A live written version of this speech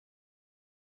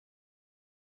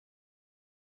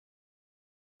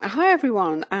Hi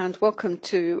everyone, and welcome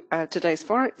to today's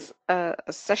Forex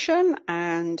session.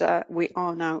 And we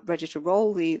are now ready to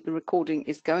roll. The recording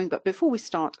is going, but before we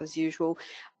start, as usual,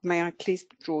 may I please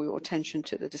draw your attention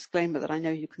to the disclaimer that I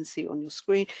know you can see on your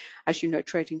screen. As you know,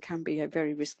 trading can be a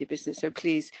very risky business, so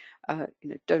please,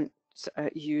 don't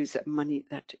use money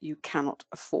that you cannot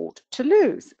afford to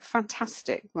lose.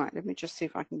 Fantastic. Right, let me just see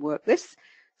if I can work this.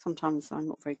 Sometimes I'm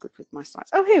not very good with my slides.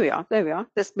 Oh, here we are. There we are.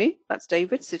 That's me. That's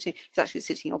David sitting. He's actually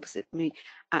sitting opposite me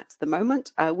at the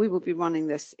moment. We will be running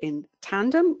this in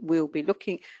tandem. We'll be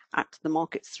looking at the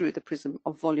markets through the prism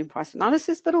of volume price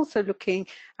analysis, but also looking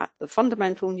at the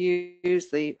fundamental news,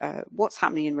 the what's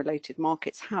happening in related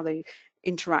markets, how they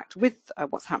interact with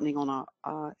what's happening on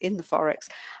our in the Forex,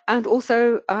 and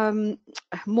also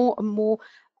more and more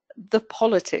the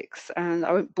politics. And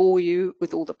I won't bore you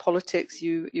with all the politics.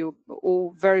 You're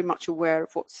all very much aware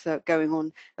of what's going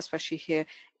on, especially here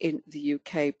in the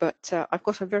UK. But I've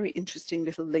got a very interesting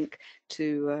little link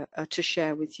to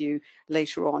share with you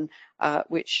later on,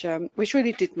 which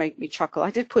really did make me chuckle.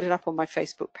 I did put it up on my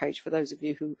Facebook page for those of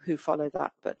you who follow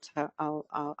that, but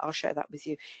I'll share that with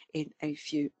you in a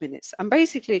few minutes. And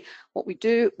basically, what we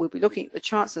do, we'll be looking at the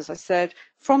charts, as I said,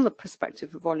 from the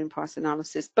perspective of volume price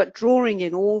analysis, but drawing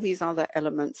in all these other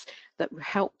elements that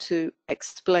help to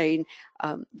explain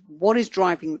what is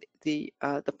driving the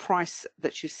price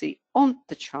that you see on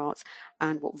the charts,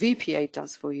 and what VPA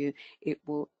does for you.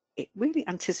 It really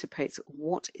anticipates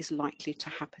what is likely to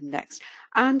happen next.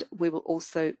 And we will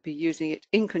also be using it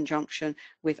in conjunction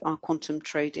with our quantum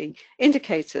trading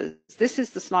indicators. This is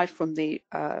the slide from the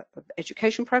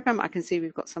education program. I can see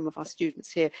we've got some of our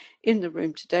students here in the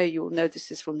room today. You'll know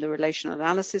this is from the relational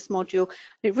analysis module.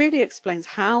 It really explains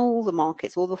how the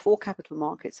markets, all the four capital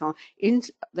markets,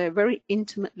 they're very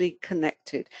intimately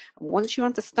connected. And once you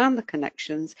understand the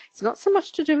connections, it's not so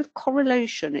much to do with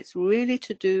correlation, it's really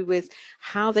to do with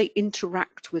how they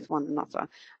interact with one another.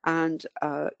 And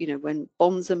when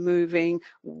bonds are moving,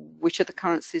 which are the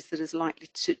currencies that is likely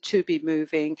to be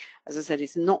moving. As I said,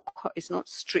 it's not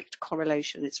strict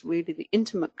correlation. It's really the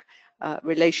intimate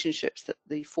relationships that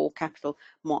the four capital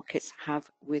markets have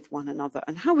with one another,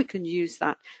 and how we can use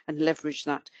that and leverage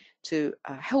that to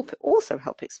help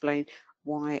explain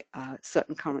why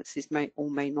certain currencies may or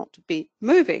may not be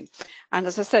moving. And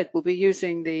as I said, we'll be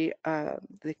using the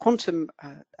quantum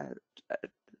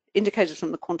indicators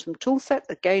from the quantum toolset.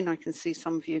 Again, I can see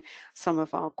some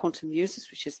of our quantum users,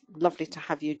 which is lovely to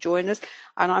have you join us.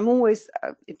 And I'm always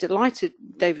delighted,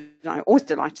 David and I are always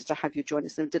delighted to have you join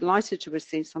us. I'm delighted to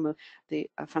receive some of the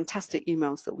fantastic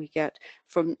emails that we get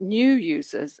from new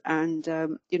users. And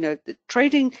the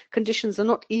trading conditions are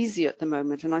not easy at the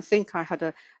moment. And I think I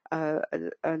had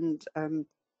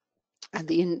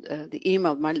the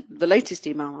email, the latest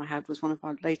email I had was one of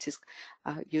our latest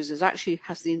users actually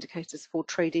has the indicators for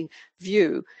trading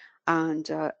view, and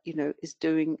is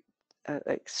doing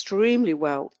extremely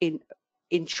well in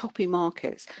choppy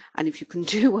markets. And if you can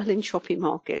do well in choppy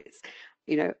markets,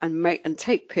 and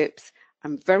take pips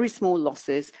and very small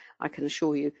losses, I can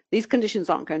assure you these conditions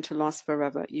aren't going to last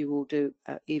forever. You will do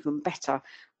even better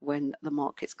when the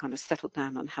markets kind of settle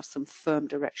down and have some firm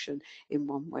direction in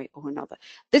one way or another.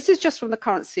 This is just from the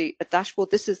currency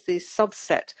dashboard. This is the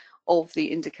subset of the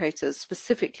indicators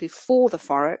specifically for the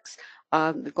Forex.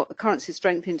 We've got the currency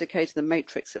strength indicator, the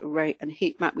matrix array, and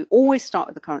heat map. We always start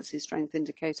with the currency strength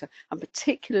indicator, and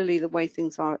particularly the way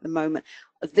things are at the moment.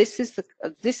 This is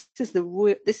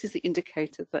the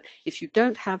indicator that if you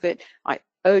don't have it, I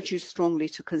urge you strongly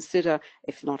to consider,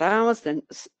 if not ours, then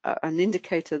an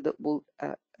indicator that will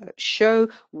show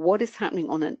what is happening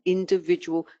on an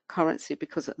individual currency,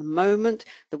 because at the moment,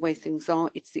 the way things are,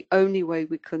 it's the only way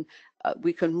we can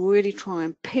really try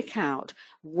and pick out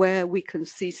where we can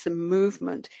see some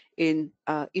movement in,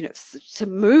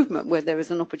 some movement where there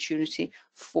is an opportunity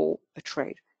for a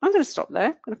trade. I'm going to stop there.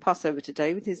 I'm going to pass over to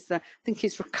David. I think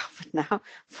he's recovered now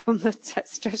from the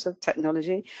stress of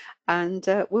technology, and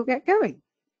we'll get going.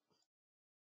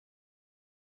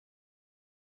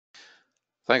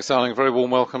 Thanks, darling. Very warm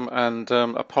welcome, and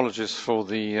apologies for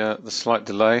the slight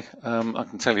delay. I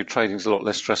can tell you trading's a lot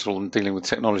less stressful than dealing with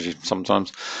technology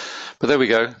sometimes. But there we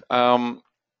go. Can I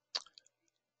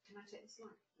take the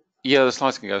slide? Yeah, the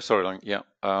slides can go. Sorry, darling. Yeah.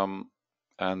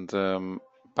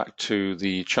 Back to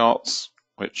the charts,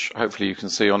 which hopefully you can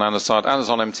see on Anna's side. Anna's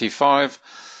on MT5.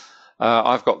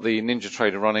 I've got the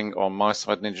NinjaTrader running on my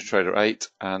side, NinjaTrader 8,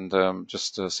 and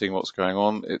just seeing what's going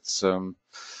on.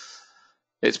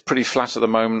 It's pretty flat at the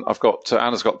moment.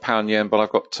 Anna's got pound yen, but I've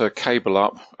got cable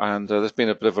up, and there's been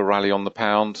a bit of a rally on the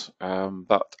pound.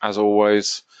 But as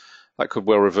always, that could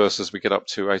well reverse as we get up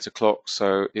to 8 o'clock.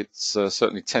 So it's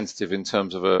certainly tentative in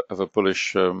terms of a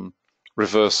bullish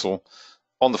reversal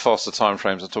on the faster time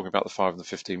frames. I'm talking about the 5 and the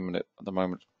 15 minute at the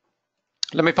moment.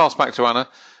 Let me pass back to Anna,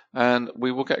 and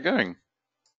we will get going.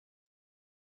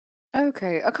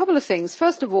 Okay, a couple of things.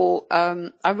 First of all,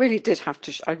 I really did have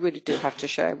to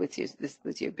share with you this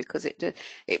with you because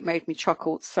it made me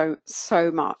chuckle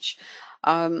so much.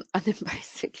 And then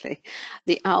basically,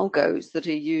 the algos that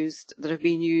have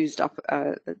been used up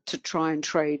to try and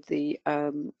trade the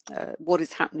what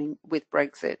is happening with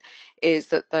Brexit is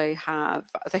that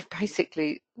they've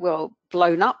basically, well,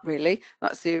 blown up. Really,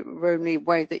 that's the only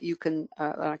way that you can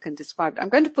I can describe it. I'm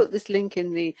going to put this link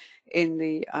in the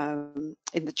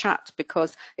chat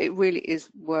because it really is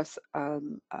worth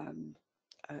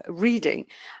reading,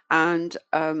 and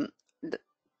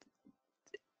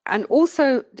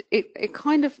also it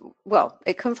kind of, well,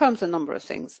 it confirms a number of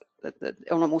things that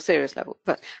on a more serious level.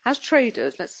 But as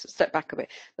traders, let's step back a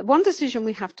bit. The one decision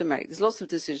we have to make, there's lots of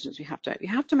decisions we have to make. You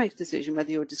have to make a decision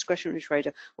whether you're a discretionary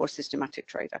trader or a systematic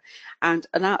trader. And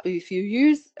if you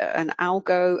use an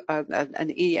algo,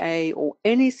 an EA, or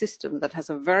any system that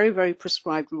has a very, very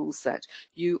prescribed rule set,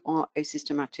 you are a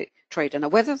systematic trader. Now,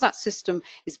 whether that system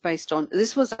is based on,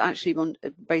 this was actually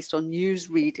based on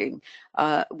news reading,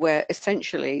 where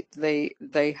essentially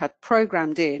they had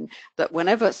programmed in that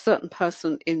whenever a certain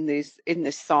person in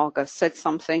this saga said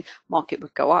something, market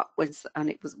would go up, when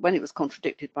it was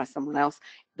contradicted by someone else,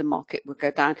 the market would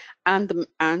go down, and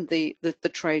the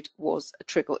trade was a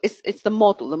trickle. It's the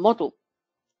model.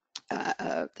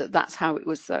 That's how it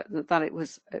was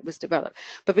it was developed.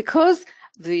 But because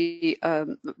the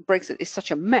Brexit is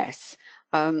such a mess,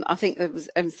 I think there was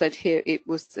said here, it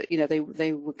was that,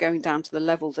 they were going down to the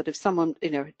level that if someone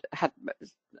had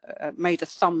made a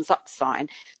thumbs up sign,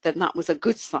 then that was a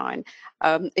good sign.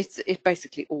 It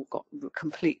basically all got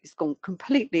it's gone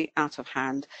completely out of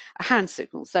hand. Hand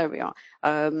signals, there we are.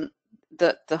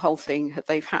 That the whole thing,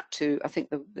 they've had to, I think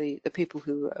the people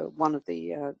who one of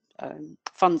the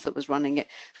funds that was running it,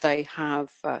 they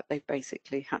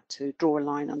basically had to draw a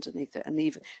line underneath it, and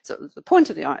even so, the point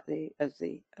of the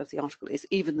article is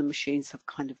even the machines have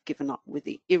kind of given up with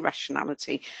the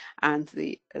irrationality and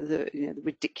the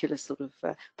ridiculous sort of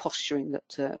posturing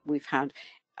that we've had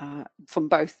from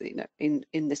both in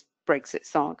this Brexit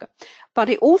saga. But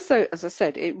it also, as I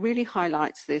said, it really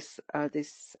highlights this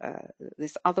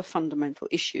other fundamental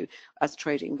issue as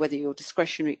trading, whether you're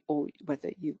discretionary or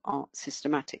whether you are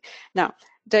systematic. Now,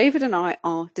 David and I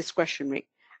are discretionary,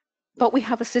 but we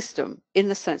have a system, in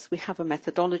the sense we have a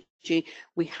methodology,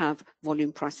 we have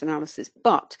volume price analysis,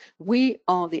 but we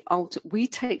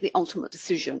take the ultimate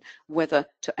decision whether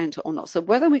to enter or not. So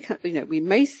whether we can, we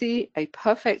may see a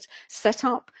perfect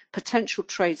setup, potential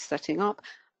trade setting up,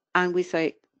 and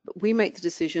we make the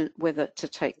decision whether to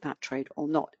take that trade or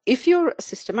not. If you're a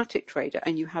systematic trader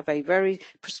and you have a very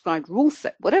prescribed rule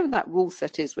set, whatever that rule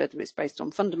set is, whether it's based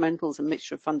on fundamentals, a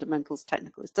mixture of fundamentals,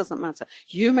 technical, it doesn't matter.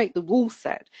 You make the rule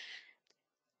set,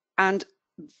 and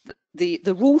the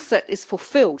rule set is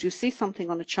fulfilled. You see something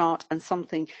on a chart and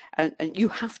something, and you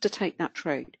have to take that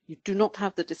trade. You do not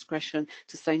have the discretion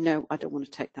to say, no, I don't want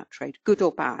to take that trade, good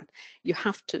or bad. You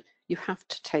have to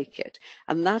take it.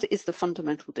 And that is the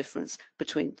fundamental difference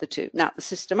between the two. Now, the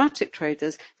systematic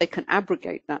traders, they can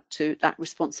abrogate that to that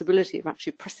responsibility of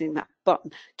actually pressing that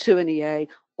button to an EA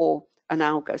or an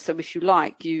algo. So if you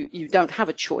like, you don't have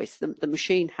a choice. The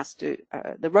machine has to,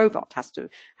 the robot has to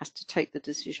take the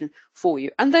decision for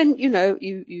you. And then you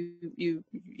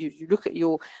look at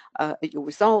your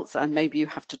results, and maybe you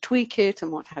have to tweak it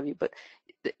and what have you. But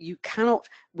you cannot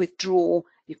withdraw.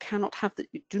 You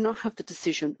do not have the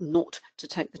decision not to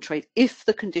take the trade if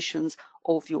the conditions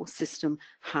of your system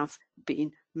have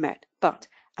been met. But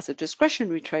as a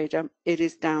discretionary trader, it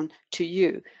is down to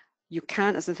you. You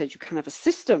can, as I said, you can have a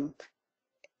system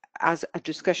as a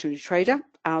discretionary trader.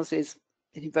 Ours is,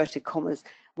 in inverted commas,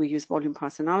 we use volume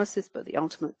price analysis, but the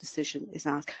ultimate decision is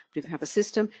ours. But if you have a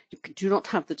system, you do not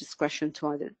have the discretion to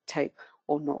either take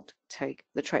or not take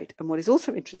the trade. And what is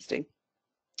also interesting,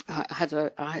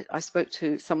 I spoke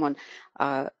to someone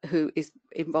who is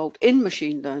involved in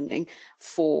machine learning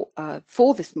for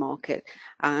this market,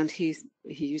 and he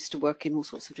used to work in all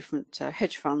sorts of different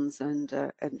hedge funds and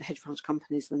hedge fund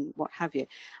companies and what have you.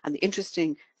 And the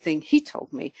interesting thing he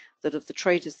told me, that of the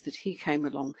traders that he came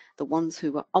along, the ones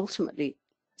who were ultimately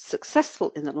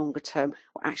successful in the longer term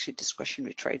were actually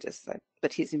discretionary traders. So,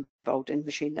 but he's involved in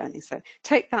machine learning. So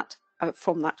take that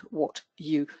from that what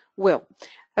you will.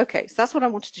 Okay, so that's what I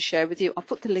wanted to share with you. I'll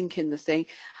put the link in the thing.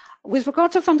 With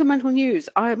regard to fundamental news,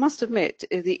 I must admit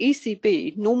the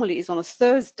ECB normally is on a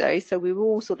Thursday, so we were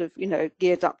all sort of,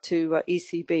 geared up to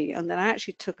ECB. And then I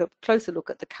actually took a closer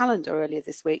look at the calendar earlier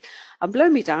this week, and blow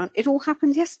me down, it all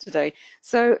happened yesterday.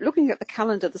 So looking at the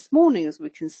calendar this morning, as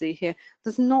we can see here,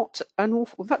 there's not an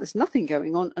awful, in fact, there's nothing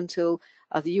going on until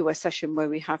the US session where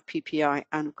we have PPI,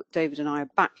 and David and I are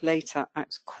back later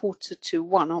at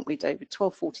 1:45, aren't we, David?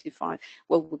 12:45.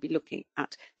 Well, we'll be looking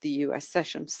at the US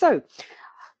session. So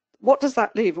what does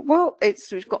that leave? Well,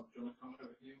 we've got,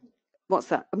 what's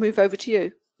that? A move over to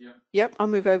you? Yeah. Yep, I'll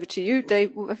move over to you.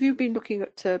 Dave, have you been looking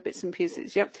at bits and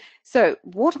pieces? Yep. So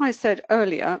what I said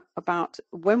earlier about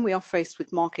when we are faced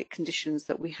with market conditions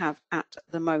that we have at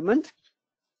the moment,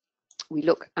 we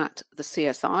look at the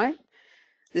CSI.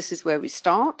 This is where we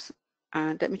start.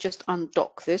 And let me just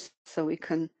undock this so we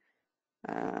can,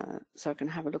 so I can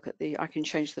have a look at I can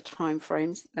change the time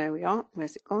frames. There we are.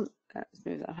 Where's it gone? Let's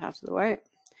move that out of the way.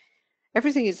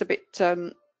 Everything is a bit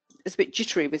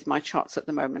jittery with my charts at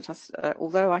the moment.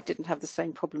 Although I didn't have the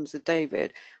same problems as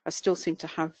David, I still seem to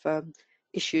have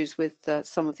issues with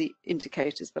some of the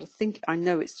indicators, but I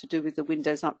know it's to do with the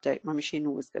Windows update. My machine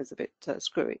always goes a bit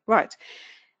screwy. Right.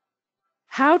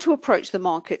 How to approach the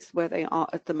markets where they are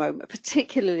at the moment,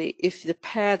 particularly if the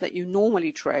pair that you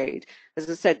normally trade, as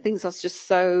I said, things are just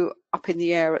so up in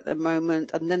the air at the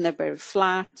moment, and then they're very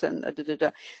flat and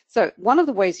So one of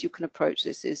the ways you can approach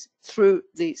this is through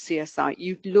the CSI.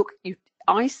 You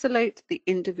isolate the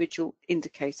individual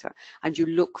indicator and you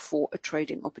look for a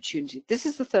trading opportunity. This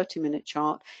is the 30-minute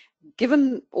chart.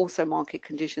 Given also market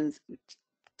conditions,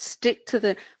 stick to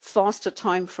the faster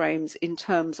time frames in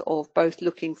terms of both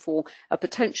looking for a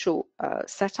potential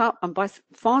setup, and by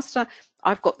faster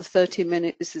I've got the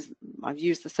 30-minute. I've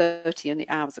used the 30 and the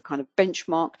hour as a kind of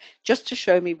benchmark just to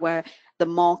show me where the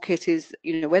market is,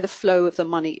 where the flow of the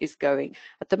money is going.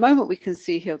 At the moment, we can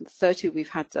see here on the 30, we've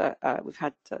had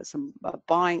some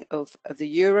buying of the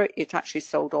euro. It actually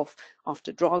sold off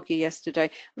after Draghi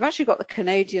yesterday. We've actually got the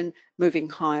Canadian moving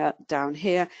higher down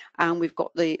here, and we've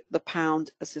got the pound,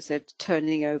 as I said,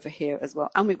 turning over here as well.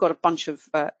 And we've got a bunch of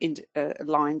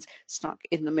lines stuck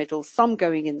in the middle, some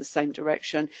going in the same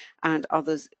direction and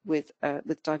others with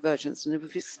divergence. And as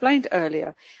we've explained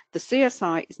earlier, the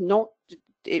CSI is not,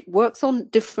 it works on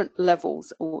different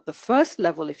levels, or the first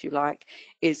level, if you like,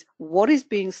 is what is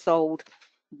being sold,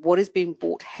 what is being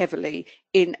bought heavily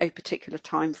in a particular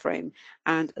time frame,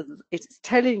 and it's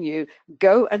telling you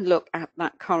go and look at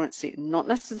that currency, not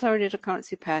necessarily at a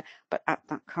currency pair, but at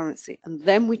that currency, and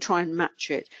then we try and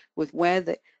match it with where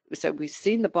so we've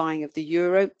seen the buying of the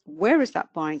euro. Where is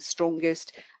that buying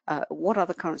strongest? What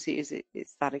other currency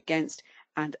is that against?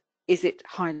 And is it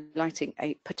highlighting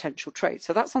a potential trade?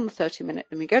 So that's on the 30-minute.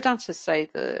 Then we go down to say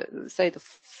the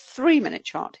 3-minute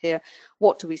chart here.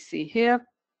 What do we see here?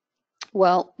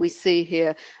 Well, we see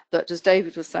here that, as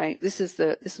David was saying, this was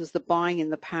the buying in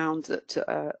the pound that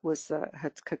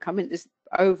had come in. This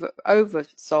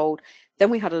oversold. Then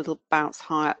we had a little bounce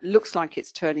higher. Looks like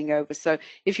it's turning over. So,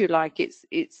 if you like,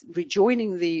 it's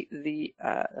rejoining the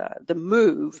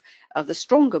move, the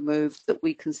stronger move that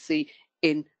we can see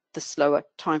in the slower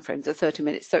time frames, the 30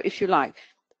 minutes. So, if you like,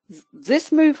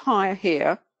 this move higher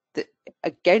here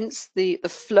against the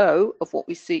flow of what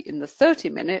we see in the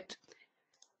 30-minute.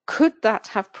 Could that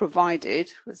have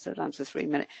provided, let's go down to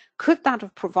 3-minute, could that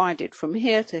have provided from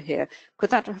here to here, could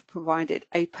that have provided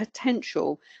a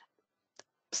potential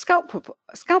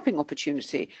scalping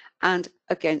opportunity, and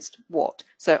against what?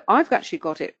 So I've actually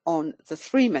got it on the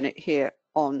 3-minute here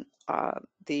on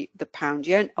the pound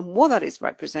yen, and what that is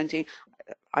representing,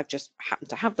 I've just happened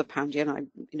to have the pound yen.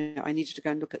 I needed to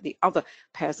go and look at the other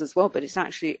pairs as well, but it's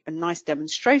actually a nice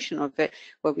demonstration of it,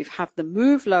 where we've had the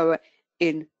move lower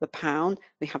in the pound,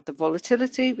 we have the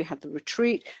volatility, we have the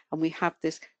retreat, and we have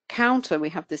this counter, we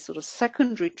have this sort of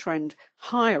secondary trend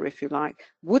higher, if you like.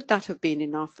 Would that have been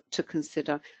enough to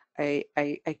consider a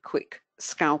quick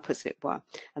scalp, as it were?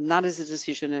 And that is a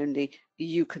decision only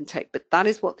you can take, but that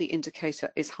is what the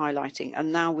indicator is highlighting.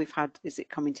 And now is it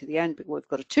coming to the end? But we've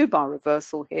got a 2-bar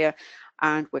reversal here,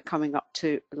 and we're coming up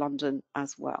to London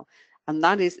as well. And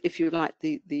that is, if you like,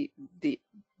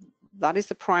 that is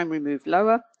the primary move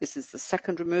lower. This is the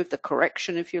secondary move, the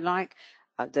correction, if you like,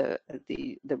 the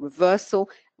reversal.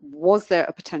 Was there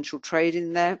a potential trade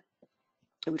in there?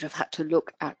 We would have had to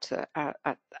look at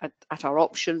our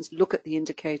options, look at the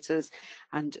indicators,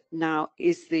 and now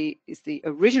is the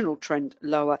original trend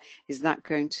lower? Is that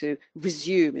going to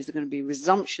resume? Is there going to be a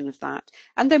resumption of that?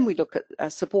 And then we look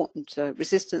at support and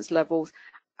resistance levels,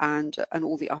 and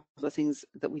all the other things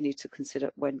that we need to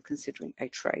consider when considering a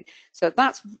trade. So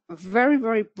that's a very,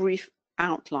 very brief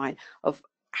outline of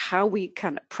how we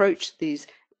can approach these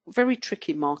very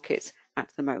tricky markets at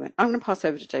the moment. I'm going to pass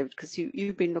over to David because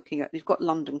you've been looking at, you've got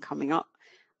London coming up,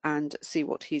 and see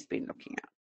what he's been looking at.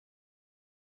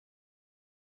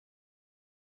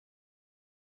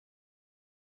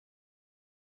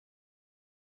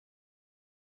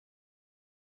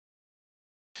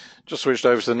 Just switched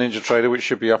over to the NinjaTrader, which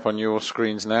should be up on your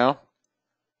screens now.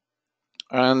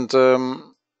 And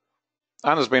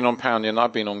Anna's been on pound yen,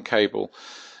 I've been on cable.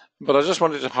 But I just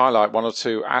wanted to highlight one or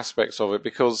two aspects of it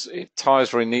because it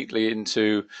ties very neatly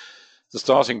into the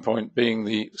starting point being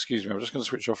the, excuse me, I'm just going to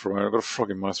switch off for a moment. I've got a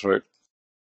frog in my throat.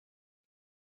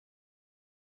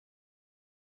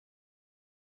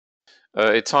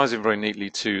 It ties in very neatly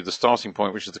to the starting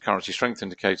point, which is the currency strength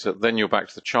indicator. Then you're back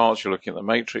to the charts, you're looking at the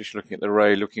matrix, you're looking at the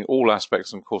array, looking at all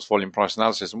aspects, and of course volume price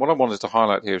analysis. And what I wanted to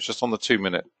highlight here is just on the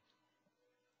 2-minute,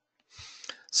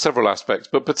 several aspects,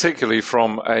 but particularly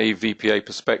from a VPA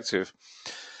perspective.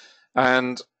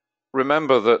 And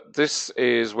remember that this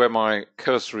is where my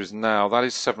cursor is now. That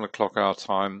is 7 o'clock our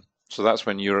time, so that's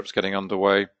when Europe's getting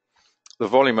underway. The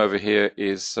volume over here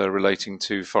is relating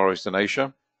to Far Eastern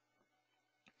Asia.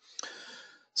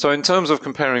 So in terms of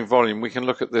comparing volume, we can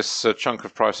look at this chunk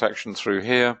of price action through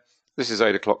here. This is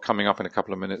 8 o'clock coming up in a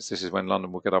couple of minutes. This is when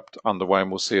London will get underway and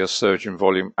we'll see a surge in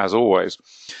volume as always.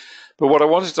 But what I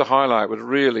wanted to highlight was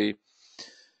really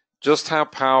just how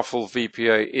powerful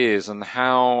VPA is and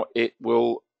how it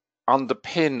will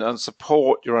underpin and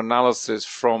support your analysis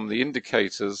from the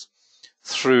indicators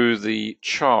through the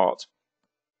chart.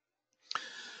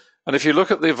 And if you look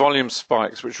at the volume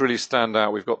spikes, which really stand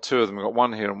out, we've got two of them. We've got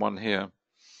one here and one here.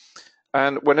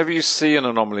 And whenever you see an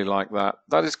anomaly like that,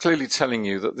 that is clearly telling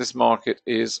you that this market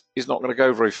is not going to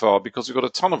go very far because we've got a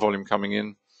ton of volume coming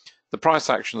in. The price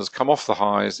action has come off the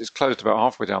highs. It's closed about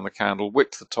halfway down the candle,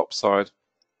 wicked to the top side.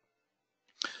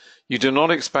 You do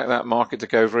not expect that market to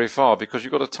go very far because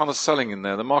you've got a ton of selling in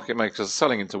there. The market makers are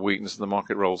selling into weakness and the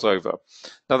market rolls over.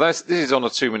 Now, this is on a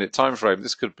 2-minute time frame.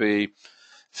 This could be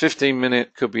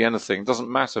 15-minute, could be anything. It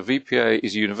doesn't matter. VPA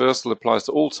is universal, applies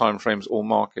to all time frames, all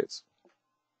markets.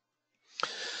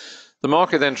 The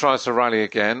market then tries to rally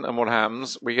again, and what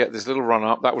happens? We get this little run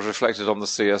up. That was reflected on the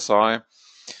CSI.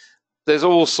 There's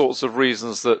all sorts of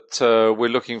reasons that we're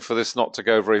looking for this not to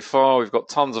go very far. We've got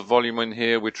tons of volume in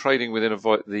here. We're trading within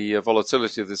the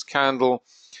volatility of this candle.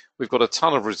 We've got a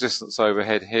ton of resistance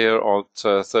overhead here at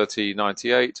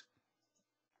 30.98.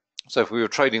 So if we were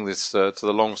trading this to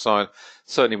the long side,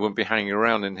 certainly wouldn't be hanging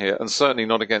around in here, and certainly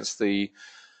not against the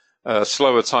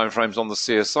slower timeframes on the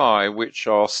CSI, which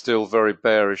are still very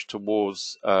bearish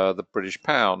towards the British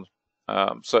pound,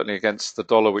 certainly against the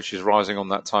dollar, which is rising on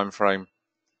that time frame.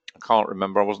 I can't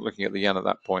remember, I wasn't looking at the yen at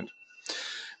that point.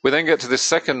 We then get to this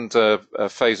second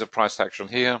phase of price action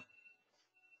here.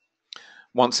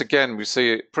 Once again, we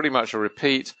see pretty much a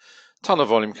repeat, ton of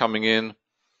volume coming in,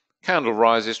 candle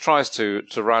rises, tries to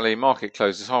rally, market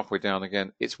closes halfway down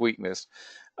again, it's weakness.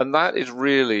 And that is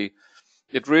really,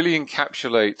 it really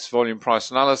encapsulates volume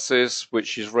price analysis,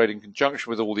 which is read in conjunction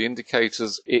with all the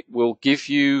indicators. It will give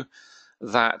you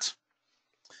that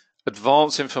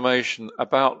advanced information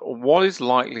about what is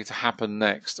likely to happen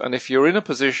next. And if you're in a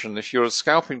position, if you're a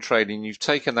scalping trading, you've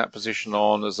taken that position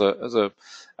on as a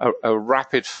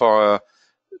rapid fire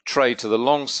trade to the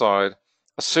long side,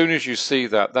 as soon as you see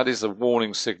that, that is a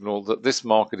warning signal that this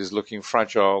market is looking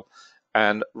fragile.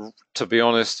 And to be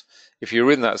honest, if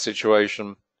you're in that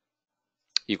situation,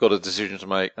 you've got a decision to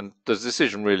make, and the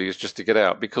decision really is just to get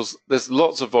out because there's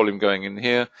lots of volume going in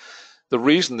here. The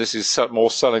reason this is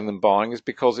more selling than buying is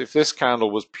because if this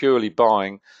candle was purely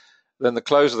buying, then the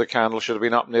close of the candle should have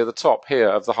been up near the top here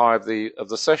of the high of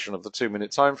the session of the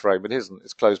 2-minute time frame. It isn't.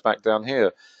 It's closed back down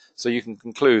here. So you can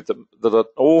conclude that an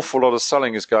awful lot of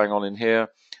selling is going on in here.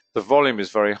 The volume is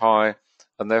very high,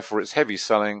 and therefore it's heavy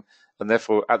selling, and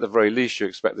therefore at the very least you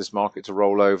expect this market to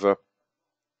roll over.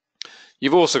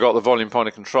 You've also got the volume point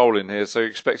of control in here, so you're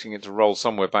expecting it to roll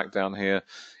somewhere back down here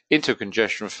into a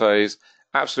congestion phase.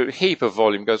 Absolute heap of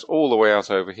volume goes all the way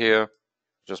out over here.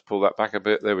 Just pull that back a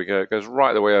bit. There we go. It goes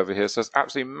right the way over here. So there's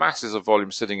absolutely masses of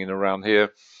volume sitting in around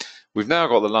here. We've now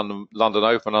got the London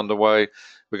Open underway.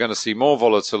 We're going to see more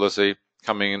volatility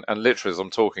coming in, and literally as I'm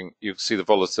talking, you see the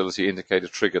volatility indicator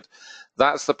triggered.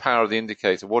 That's the power of the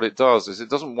indicator. What it does is it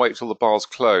doesn't wait till the bar's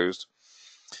closed.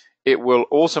 It will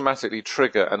automatically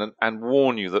trigger and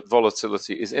warn you that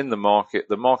volatility is in the market.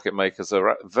 The market makers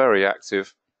are very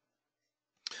active.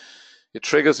 It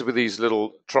triggers with these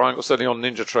little triangles, certainly on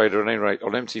NinjaTrader at any rate.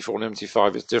 On MT4 and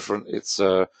MT5 it's different. It's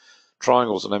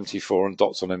triangles on MT4 and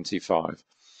dots on MT5.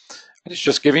 And it's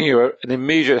just giving you an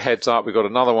immediate heads up. We've got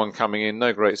another one coming in.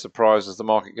 No great surprise as the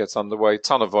market gets underway.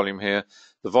 Ton of volume here.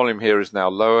 The volume here is now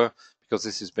lower because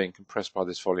this is being compressed by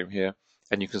this volume here.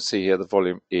 And you can see here the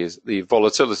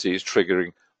volatility is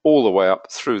triggering all the way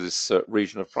up through this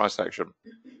region of price action.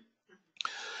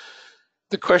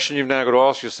 The question you've now got to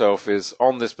ask yourself is,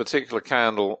 on this particular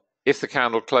candle, if the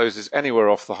candle closes anywhere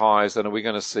off the highs, then are we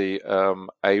going to see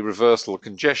a reversal of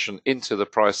congestion into the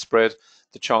price spread?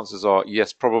 The chances are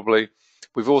yes, probably.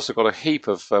 We've also got a heap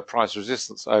of price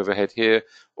resistance overhead here.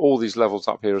 All these levels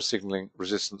up here are signaling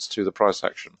resistance to the price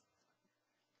action.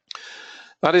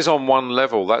 That is on one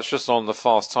level. That's just on the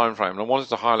fast time frame. And I wanted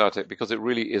to highlight it because it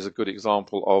really is a good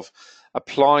example of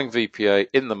applying VPA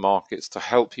in the markets to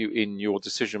help you in your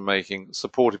decision making,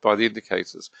 supported by the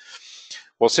indicators.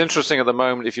 What's interesting at the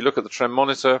moment, if you look at the trend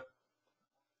monitor,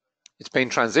 it's been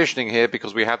transitioning here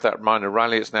because we had that minor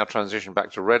rally. It's now transitioned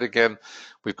back to red again.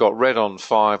 We've got red on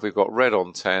 5, we've got red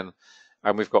on 10,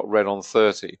 and we've got red on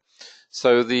 30.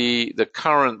 So the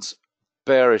current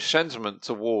bearish sentiment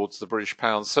towards the British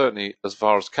pound, certainly as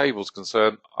far as cable's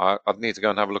concerned, I'd need to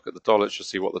go and have a look at the dollar to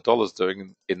see what the dollar's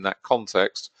doing in that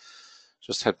context.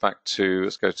 Just head back to,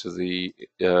 let's go to the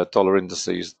dollar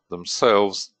indices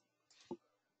themselves.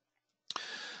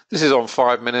 This is on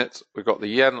 5 minutes. We've got the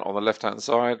yen on the left-hand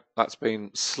side. That's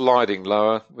been sliding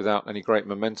lower without any great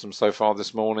momentum so far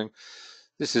this morning.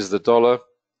 This is the dollar.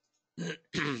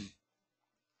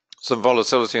 Some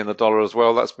volatility in the dollar as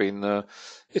well. That's been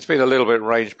it's been a little bit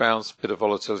range bound, a bit of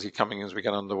volatility coming as we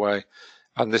get underway.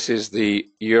 And this is the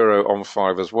euro on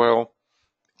 5 as well.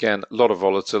 Again, a lot of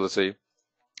volatility.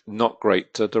 Not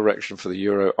great direction for the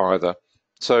euro either.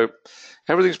 So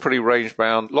everything's pretty range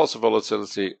bound, lots of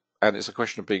volatility, and it's a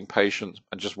question of being patient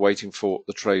and just waiting for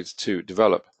the trades to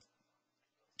develop.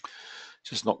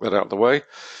 Just knock that out of the way.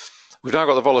 We've now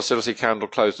got the volatility candle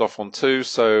closed off on 2,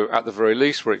 so at the very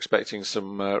least we're expecting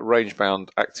some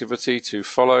range-bound activity to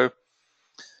follow.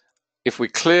 If we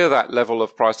clear that level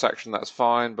of price action, that's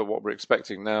fine, but what we're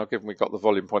expecting now, given we've got the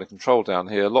volume point of control down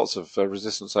here, lots of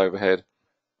resistance overhead,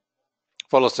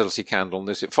 volatility candle on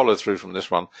this, it followed through from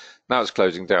this one. Now it's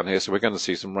closing down here, so we're going to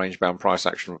see some range-bound price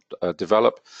action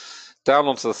develop. Down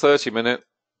onto the 30-minute,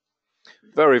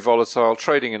 very volatile,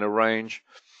 trading in a range.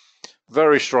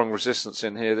 Very strong resistance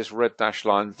in here, this red dash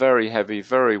line, very heavy,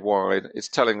 very wide. It's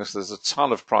telling us there's a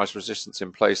ton of price resistance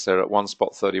in place there at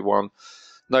 1.31.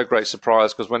 No great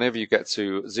surprise, because whenever you get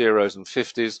to zeros and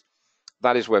 50s,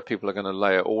 that is where people are going to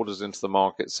layer orders into the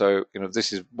market. So, you know,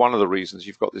 this is one of the reasons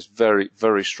you've got this very,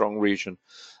 very strong region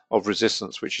of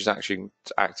resistance, which is actually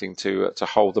acting to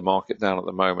hold the market down at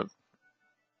the moment.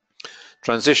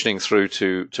 Transitioning through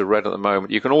to red at the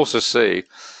moment. You can also see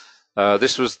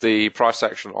this was the price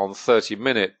action on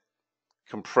 30-minute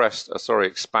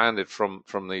expanded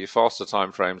from the faster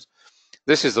time frames.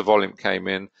 This is the volume came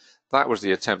in. That was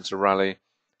the attempt to rally.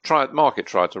 Market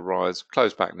tried to rise,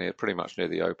 closed back pretty much near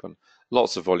the open.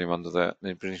 Lots of volume under there.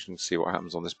 And it's interesting to see what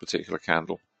happens on this particular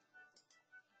candle.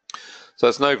 So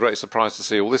it's no great surprise to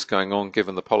see all this going on,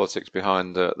 given the politics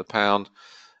behind the pound.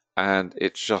 And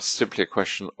it's just simply a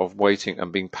question of waiting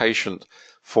and being patient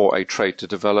for a trade to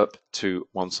develop to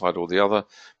one side or the other,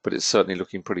 but it's certainly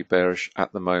looking pretty bearish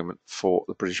at the moment for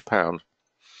the British pound.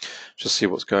 Just see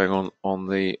what's going on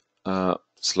the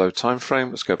slow time frame.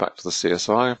 Let's go back to the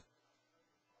CSI.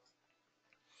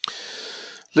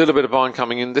 Little bit of buying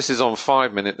coming in. This is on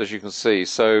 5 minute, as you can see.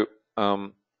 So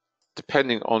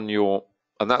depending on your,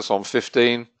 and that's on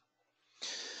 15.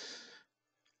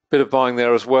 Bit of buying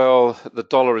there as well. The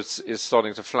dollar is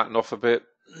starting to flatten off a bit.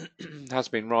 Has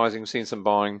been rising, seen some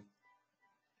buying.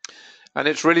 And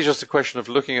it's really just a question of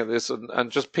looking at this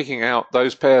and just picking out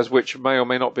those pairs which may or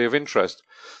may not be of interest.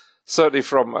 Certainly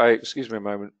from a, excuse me a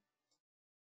moment.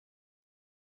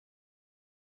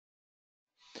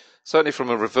 Certainly from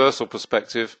a reversal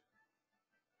perspective,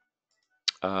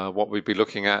 what we'd be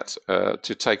looking at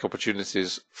to take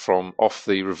opportunities from off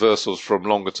the reversals from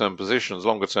longer term positions,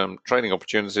 longer term trading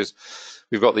opportunities.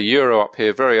 We've got the euro up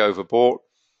here, very overbought.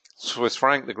 Swiss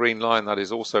franc, the green line, that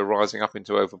is also rising up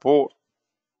into overbought.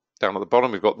 Down at the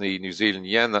bottom, we've got the New Zealand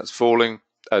yen, that's falling,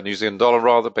 New Zealand dollar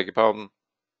rather, beg your pardon.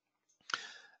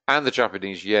 And the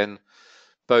Japanese yen,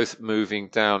 both moving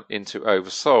down into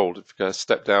oversold. If you go a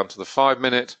step down to the 5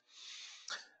 minute,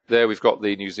 there we've got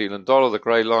the New Zealand dollar, the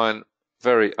grey line,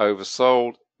 very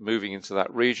oversold, moving into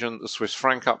that region. The Swiss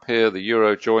franc up here, the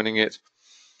euro joining it.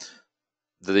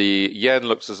 The yen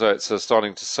looks as though it's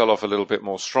starting to sell off a little bit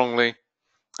more strongly,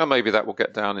 and maybe that will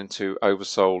get down into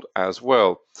oversold as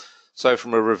well. So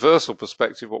from a reversal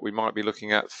perspective, what we might be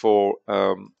looking at for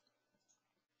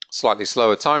slightly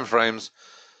slower time frames,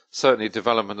 certainly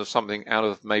development of something out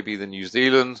of maybe the New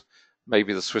Zealand,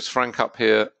 maybe the Swiss franc up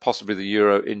here, possibly the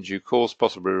euro in due course,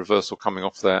 possibly a reversal coming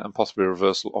off there, and possibly a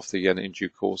reversal off the yen in due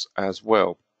course as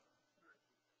well.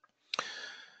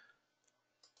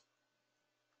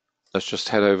 Let's just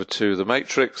head over to the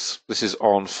matrix. This is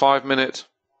on 5-minute.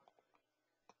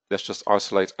 Let's just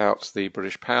isolate out the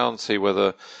British pound, see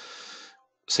whether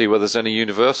there's any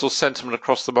universal sentiment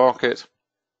across the market.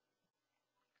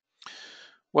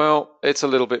 Well, it's a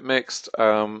little bit mixed.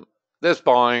 There's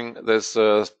buying, there's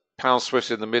pound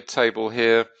Swiss in the mid-table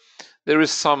here. There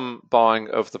is some buying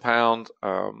of the pound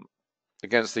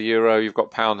against the euro. You've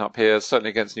got pound up here,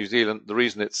 certainly against New Zealand. The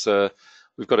reason it's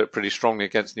we've got it pretty strongly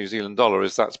against New Zealand dollar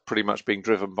is that's pretty much being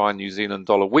driven by New Zealand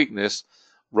dollar weakness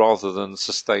rather than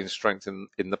sustained strength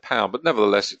in the pound. But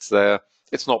nevertheless, it's there.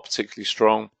 It's not particularly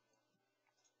strong.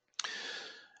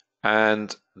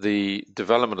 And the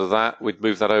development of that, we'd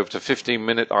move that over to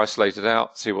 15-minute, isolate it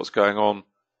out, see what's going on,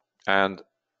 and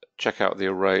check out the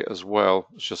array as well.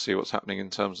 Let's just see what's happening in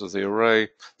terms of the array.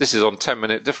 This is on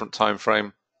 10-minute, different time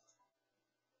frame.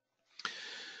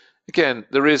 Again,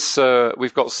 there is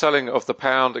we've got selling of the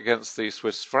pound against the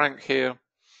Swiss franc here,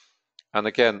 and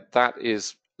again, that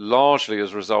is largely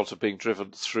as a result of being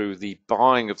driven through the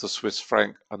buying of the Swiss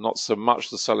franc and not so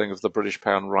much the selling of the British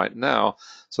pound right now.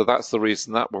 So that's the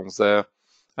reason that one's there.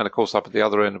 And of course, up at the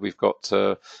other end, we've got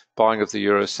buying of the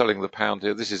euro, selling the pound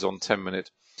here. This is on 10-minute.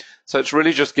 So it's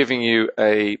really just giving you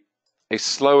a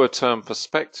slower term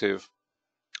perspective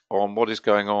on what is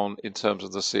going on in terms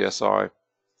of the CSI.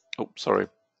 Oh, sorry.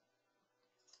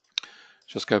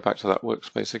 Just go back to that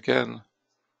workspace again.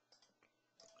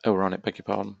 Overrun it, beg your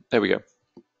pardon. There we go.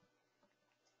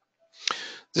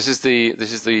 This is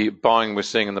the buying we're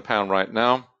seeing in the pound right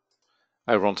now.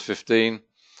 Over onto 15.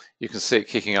 You can see it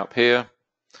kicking up here.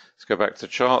 Let's go back to the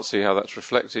chart, see how that's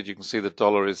reflected. You can see the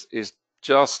dollar is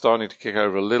just starting to kick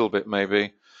over a little bit,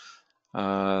 maybe.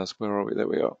 So where are we? There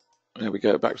we are. There we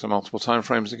go, back to multiple time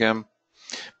frames again.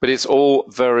 But it's all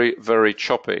very, very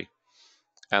choppy.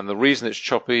 And the reason it's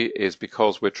choppy is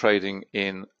because we're trading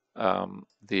in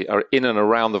in and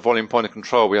around the volume point of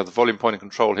control. We have the volume point of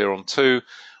control here on 2.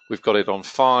 We've got it on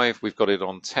 5. We've got it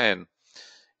on 10.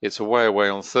 It's way away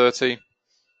on 30.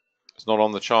 It's not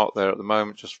on the chart there at the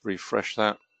moment. Just refresh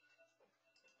that.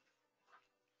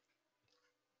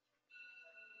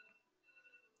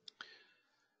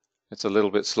 It's a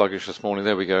little bit sluggish this morning.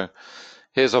 There we go.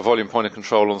 Here's our volume point of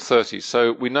control on 30.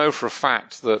 So we know for a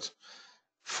fact that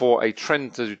for a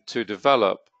trend to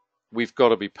develop, we've got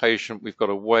to be patient, we've got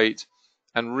to wait,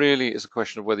 and really it's a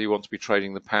question of whether you want to be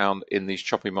trading the pound in these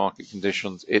choppy market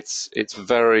conditions. It's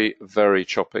very, very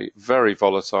choppy, very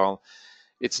volatile.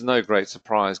 It's no great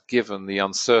surprise given the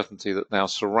uncertainty that now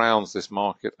surrounds this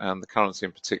market and the currency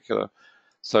in particular.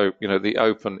 So, you know, the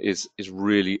open is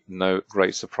really no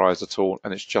great surprise at all,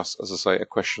 and it's just, as I say, a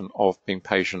question of being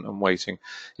patient and waiting.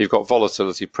 You've got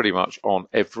volatility pretty much on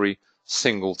every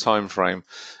single time frame.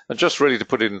 And just really to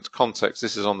put it into context,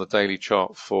 this is on the daily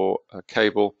chart for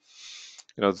cable.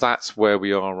 You know, that's where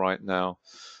we are right now.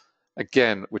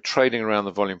 Again, we're trading around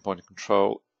the volume point of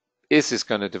control. Is this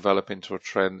going to develop into a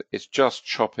trend? It's just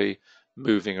choppy,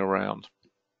 moving around.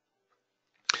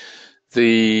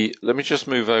 Let me just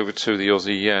move over to the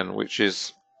Aussie yen, which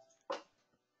is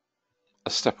a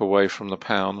step away from the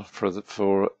pound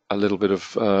for a little bit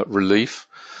of relief.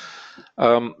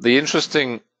 The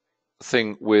interesting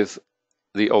thing with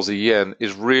the Aussie yen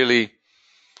is really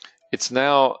it's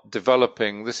now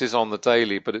developing. This is on the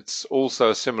daily, but it's also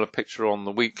a similar picture on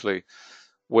the weekly,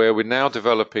 where we're now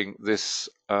developing this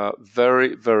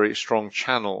very, very strong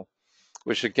channel,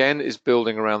 which again is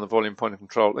building around the volume point of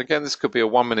control. Again, this could be a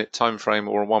 1-minute time frame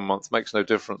or a 1 month, makes no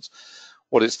difference.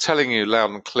 What it's telling you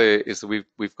loud and clear is that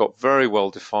we've got very well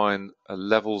defined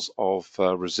levels of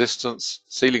resistance,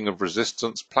 ceiling of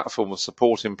resistance, platform of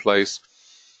support in place.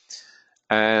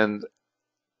 And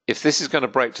if this is going to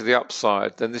break to the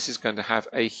upside, then this is going to have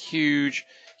a huge,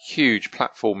 huge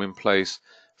platform in place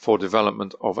for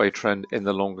development of a trend in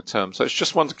the longer term. So it's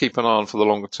just one to keep an eye on for the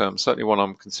longer term, certainly one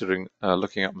I'm considering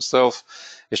looking at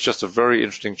myself. It's just a very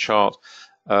interesting chart,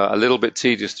 a little bit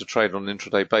tedious to trade on an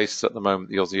intraday basis at the moment,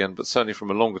 the Aussie yen, but certainly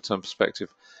from a longer term perspective,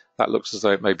 that looks as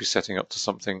though it may be setting up to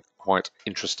something quite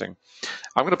interesting.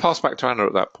 I'm going to pass back to Anna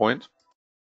at that point.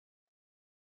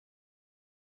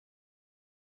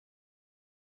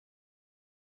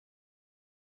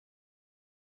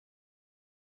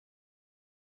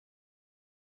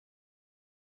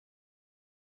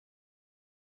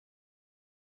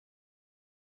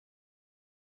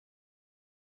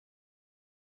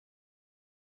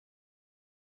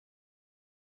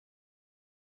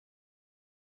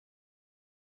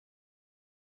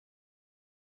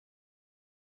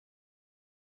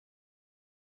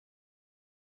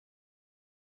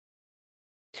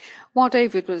 While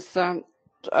David was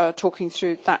talking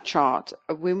through that chart,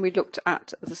 when we looked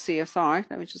at the CSI,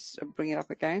 let me just bring it up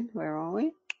again. Where are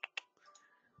we?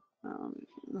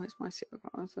 Where's my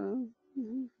CSI?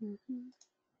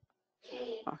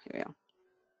 Oh, here we are.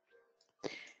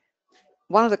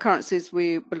 One of the currencies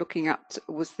we were looking at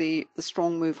was the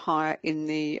strong move higher in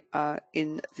the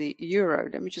euro.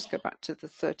 Let me just go back to the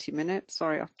 30-minute.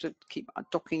 Sorry, I have to keep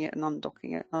docking it and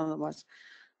undocking it, otherwise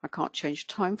I can't change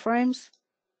time frames.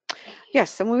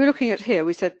 Yes, and when we were looking at here,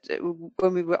 we said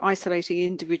when we were isolating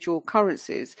individual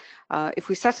currencies, if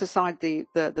we set aside the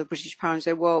British pound,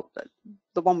 say, well,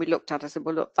 the one we looked at, I said,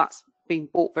 well, look, that's being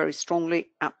bought very strongly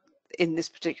in this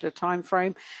particular time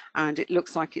frame, and it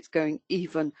looks like it's going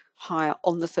even higher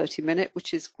on the 30-minute,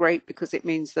 which is great because it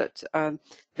means that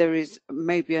there is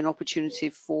maybe an opportunity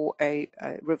for a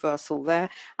reversal there.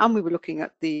 And we were looking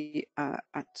at the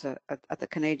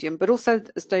Canadian, but also,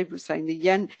 as Dave was saying, the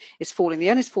yen is falling. The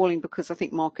yen is falling because I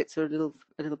think markets are a little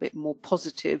bit more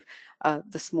positive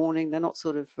this morning. They're not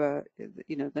sort of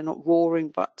they're not roaring,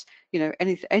 but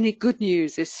any good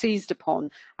news is seized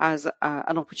upon as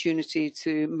an opportunity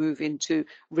to move into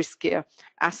riskier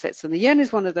assets. And the yen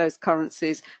is one of those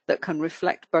currencies that can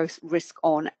reflect both risk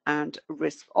on and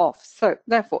risk off. So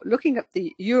therefore, looking at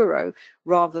the euro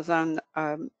rather than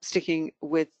sticking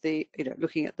with the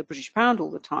looking at the British pound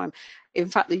all the time, in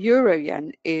fact the euro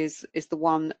yen is the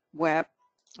one where,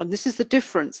 and this is the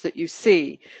difference that you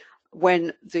see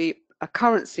when a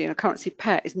currency and a currency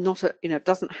pair is not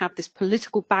doesn't have this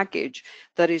political baggage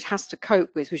that it has to cope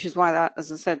with, which is why that,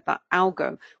 as I said, that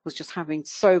algo was just having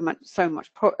so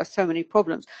many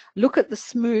problems. Look at the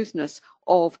smoothness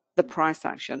of the price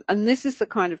action, and this is the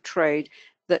kind of trade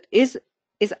that is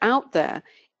out there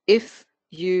if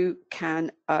you can,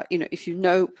 if you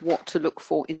know what to look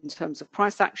for in terms of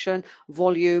price action,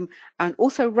 volume, and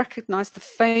also recognize the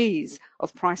phase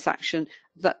of price action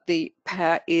that the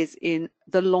pair is in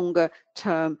the longer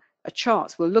term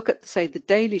charts. We'll look at, say, the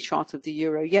daily chart of the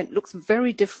euro yen. It looks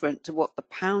very different to what the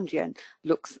pound yen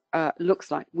looks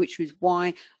like, which is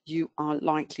why you are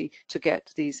likely to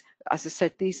get these, as I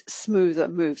said, these smoother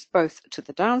moves, both to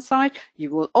the downside. You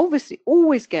will obviously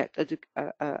always get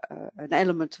an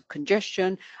element of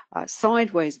congestion,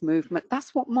 sideways movement.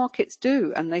 That's what markets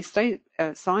do, and they stay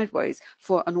sideways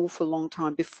for an awful long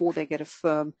time before they get a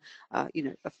firm,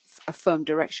 a firm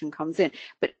direction comes in.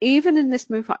 But even in this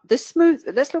move,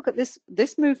 let's look at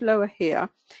this move lower here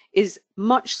is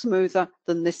much smoother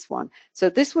than this one. So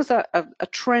this was a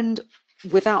trend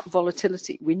without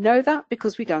volatility. We know that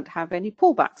because we don't have any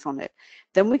pullbacks on it.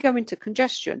 Then we go into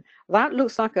congestion. That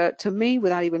looks like to me,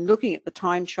 without even looking at the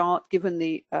time chart, given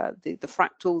the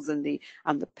fractals and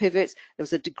the pivots, there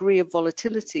was a degree of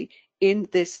volatility in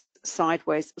this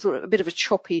sideways, sort of a bit of a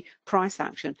choppy price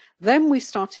action. Then we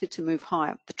started to move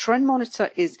higher. The trend monitor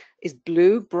is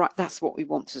blue, bright. That's what we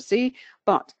want to see.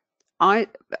 But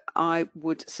I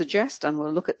would suggest, and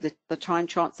we'll look at the time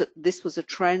charts, that this was a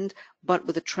trend, but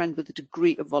with a trend with a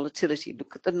degree of volatility.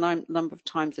 Look at the number of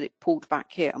times that it pulled back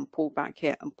here and pulled back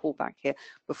here and pulled back here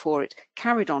before it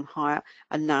carried on higher,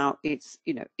 and now it's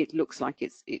it looks like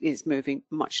it is moving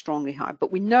much strongly higher.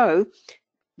 But we know,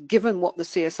 given what the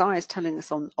CSI is telling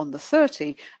us on the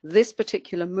 30, this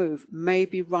particular move may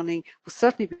be running, will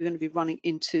certainly be going to be running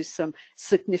into some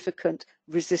significant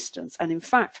resistance. And in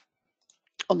fact,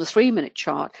 on the 3-minute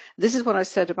chart, this is what I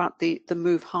said about the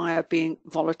move higher being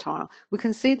volatile. We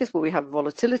can see this where we have a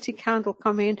volatility candle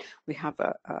come in, we have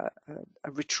a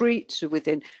retreat to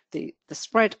within the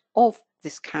spread of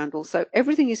this candle. So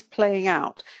everything is playing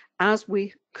out as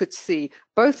we could see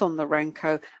both on the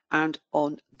Renko and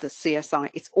on the CSI.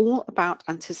 It's all about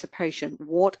anticipation,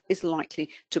 what is likely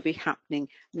to be happening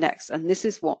next. And this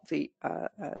is what the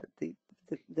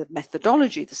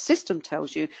methodology, the system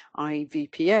tells you, i.e.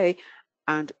 VPA,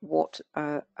 and what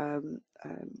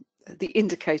the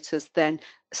indicators then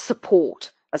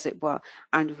support, as it were.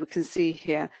 And we can see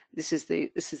here, this is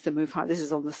the move high. This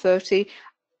is on the 30.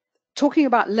 Talking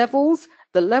about levels,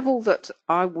 the level that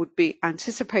I would be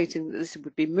anticipating that this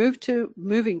would be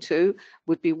moving to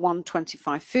would be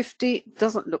 125.50.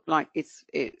 Doesn't look like it's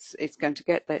going to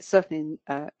get there. Certainly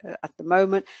at the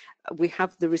moment, we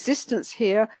have the resistance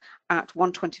here at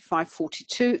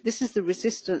 125.42. This is the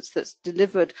resistance that's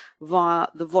delivered via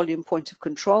the volume point of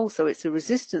control. So it's a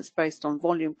resistance based on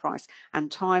volume, price,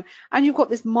 and time. And you've got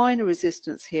this minor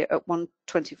resistance here at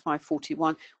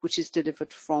 125.41, which is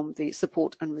delivered from the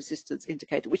support and resistance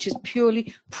indicator, which is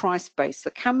purely price-based.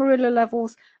 The Camarilla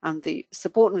levels and the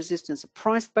support and resistance are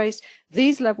price-based.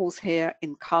 These levels here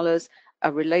in colors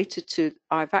are related to,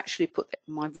 I've actually put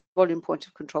my volume point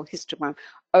of control histogram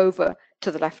over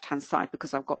to the left-hand side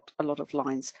because I've got a lot of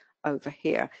lines over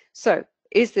here. So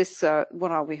is this,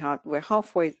 what are we? We're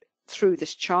halfway through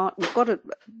this chart. We've got a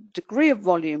degree of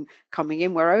volume coming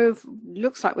in. We're over,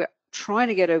 looks like we're trying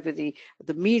to get over the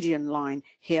median line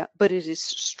here, but it is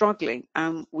struggling,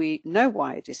 and we know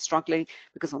why it is struggling,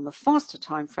 because on the faster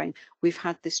time frame we've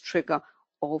had this trigger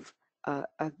of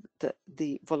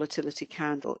the volatility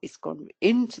candle. It's gone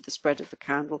into the spread of the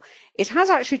candle. It has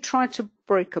actually tried to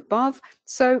break above,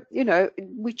 so you know,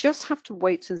 we just have to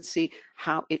wait and see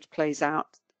how it plays out.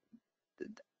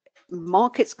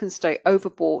 Markets can stay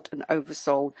overbought and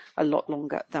oversold a lot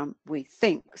longer than we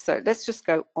think. So let's just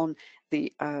go on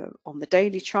the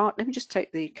daily chart. Let me just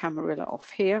take the Camarilla off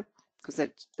here, because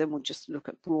then we'll just look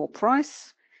at raw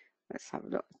price. Let's have a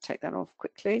look, take that off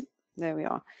quickly. There we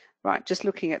are. Right, just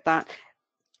looking at that.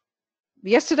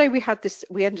 Yesterday we had this.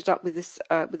 We ended up with this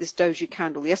doji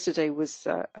candle. Yesterday was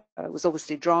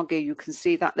obviously Draghi. You can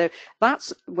see that there.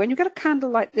 That's when you get a candle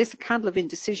like this, a candle of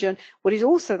indecision. What is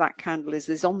also that candle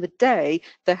is on the day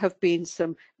there have been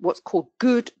some what's called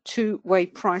good two-way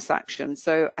price action.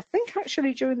 So I think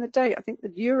actually during the day, I think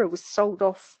the euro was sold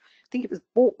off. I think it was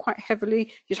bought quite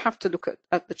heavily. You'd have to look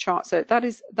at the chart. So that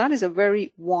is a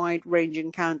very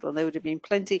wide-ranging candle, and there would have been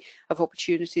plenty of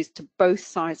opportunities to both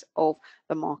sides of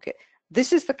the market.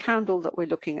 This is the candle that we're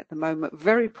looking at the moment,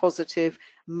 very positive,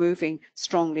 moving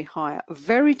strongly higher.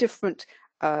 Very different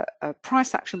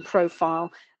price action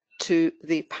profile to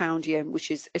the pound yen,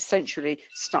 which is essentially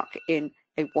stuck in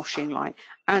a washing line.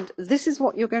 And this is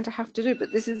what you're going to have to do,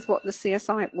 but this is what the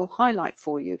CSI will highlight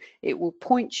for you. It will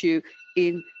point you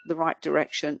in the right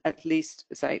direction, at least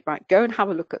say, right, go and have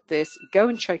a look at this, go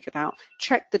and check it out,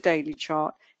 check the daily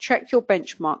chart, check your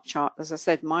benchmark chart. As I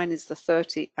said, mine is the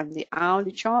 30 and the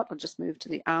hourly chart. I'll just move to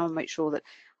the hour and make sure that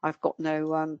I've got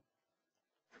no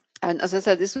and as I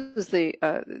said, this is the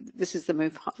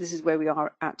move. This is where we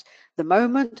are at the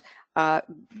moment.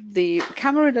 The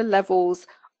Camarilla levels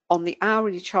on the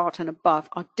hourly chart and above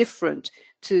are different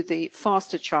to the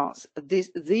faster charts.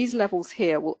 These levels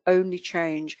here will only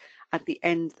change at the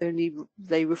end.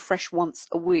 They refresh once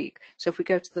a week. So if we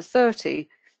go to the 30,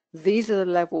 these are the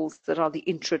levels that are the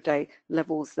intraday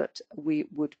levels that we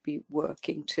would be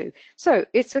working to. So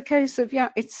it's a case of, yeah,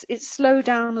 it's slow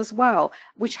down as well,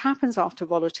 which happens after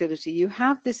volatility. You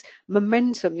have this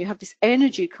momentum, you have this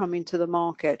energy coming to the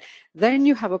market, then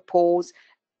you have a pause,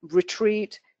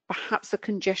 retreat, perhaps a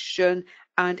congestion,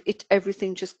 and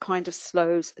everything just kind of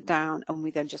slows down, and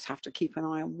we then just have to keep an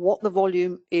eye on what the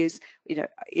volume is. You know,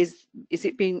 is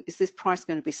this price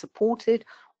going to be supported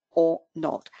or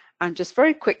not? And just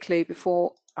very quickly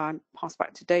before I pass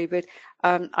back to David,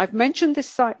 I've mentioned this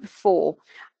site before,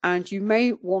 and you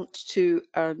may want to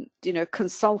you know,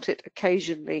 consult it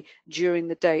occasionally during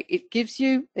the day. It gives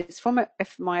you, it's from my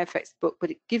FX book,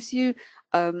 but it gives you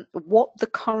what the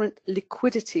current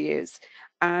liquidity is.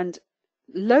 And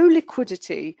low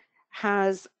liquidity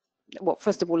has, well,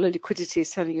 first of all, low liquidity is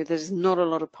telling you there's not a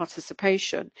lot of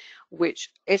participation,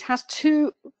 which it has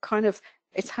two kind of,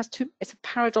 it's a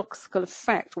paradoxical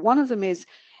effect. One of them is,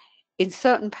 in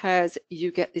certain pairs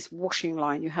you get this washing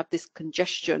line, you have this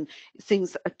congestion,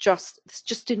 things that are just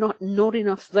not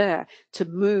enough there to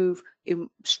move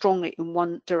strongly in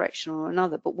one direction or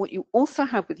another. But what you also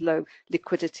have with low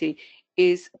liquidity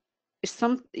is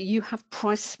you have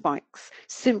price spikes,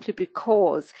 simply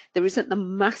because there isn't the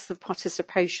massive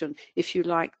participation, if you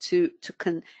like, to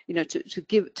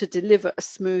deliver a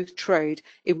smooth trade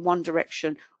in one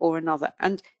direction or another.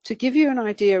 And to give you an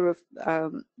idea of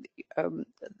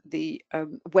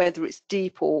whether it's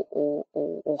deep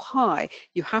or high,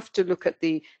 you have to look at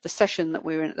the session that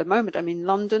we're in at the moment. I mean,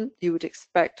 London, you would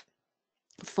expect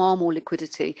far more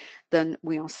liquidity than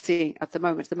we are seeing at the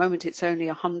moment. At the moment, it's only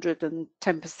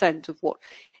 110% of what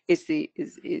is the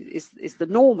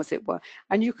norm, as it were.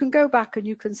 And you can go back and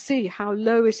you can see how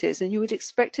low it is, and you would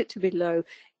expect it to be low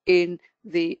in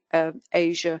the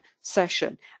Asia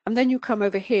session. And then you come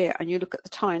over here and you look at the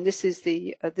time. This is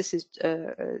GMT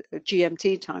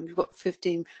time. You've got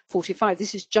 15:45.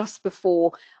 This is just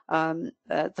before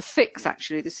the fix.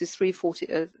 Actually, this is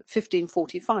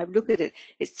 15:45. Look at it.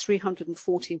 It's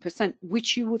 314%,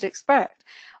 which you would expect.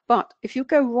 But if you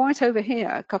go right over here,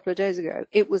 a couple of days ago,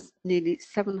 it was nearly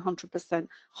 700%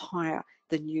 higher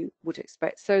than you would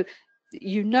expect. So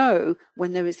you know,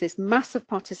 when there is this massive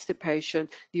participation,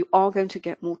 you are going to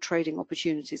get more trading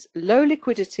opportunities. Low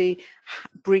liquidity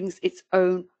brings its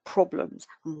own problems.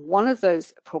 And one of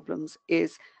those problems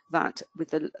is that with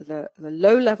the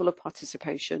low level of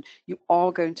participation, you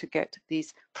are going to get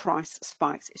these price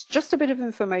spikes. It's just a bit of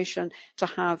information to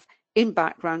have in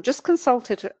background. Just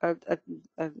consult it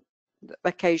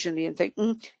occasionally and think,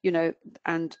 you know,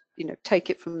 and, you know, take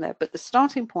it from there. But the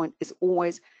starting point is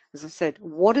always, as I said,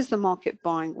 what is the market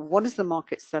buying? What is the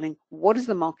market selling? What is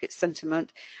the market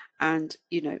sentiment? And,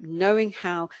 you know, knowing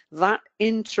how that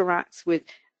interacts with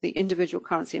the individual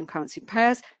currency and currency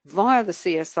pairs via the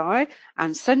CSI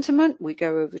and sentiment. We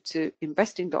go over to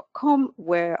investing.com.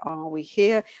 Where are we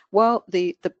here? Well,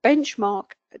 the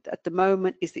benchmark at the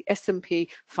moment is the S&P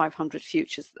 500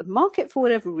 futures. The market, for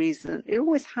whatever reason, it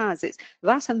always has, it's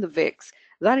that and the VIX.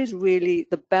 That is really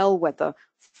the bellwether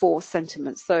for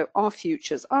sentiment. So our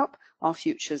futures up, our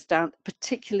futures down,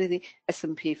 particularly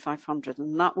S&P 500,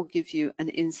 and that will give you an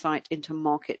insight into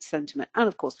market sentiment. And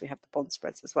of course, we have the bond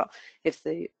spreads as well. If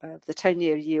the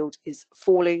 10-year yield is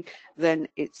falling, then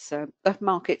it's the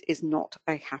market is not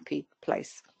a happy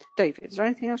place. David, is there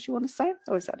anything else you want to say,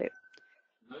 or is that it?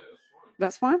 No,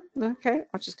 that's fine. Okay,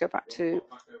 I'll just go back to,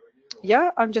 yeah,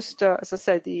 I'm just, as I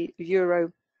said, the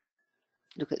euro,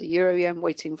 look at the euro yen,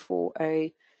 waiting for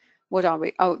a, what are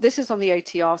we? Oh, this is on the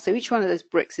ATR. So each one of those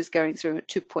bricks is going through at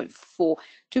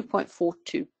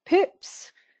 2.42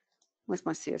 pips. Where's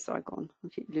my CSI gone? I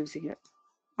keep losing it.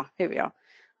 Ah, here we are.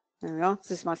 There we are.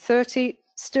 This is my 30.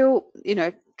 Still, you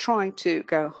know, trying to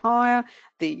go higher.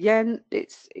 The yen,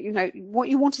 it's, you know, what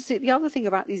you want to see. The other thing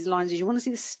about these lines is you want to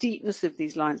see the steepness of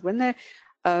these lines. When they're,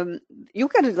 you'll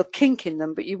get a little kink in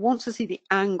them, but you want to see the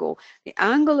angle. The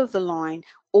angle of the line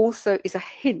also is a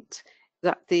hint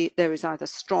that there is either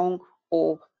strong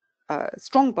or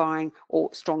strong buying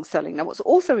or strong selling. Now, what's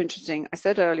also interesting, I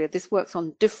said earlier, this works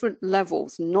on different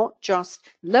levels, not just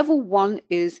level one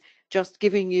is just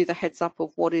giving you the heads up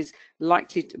of what is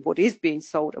likely to, what is being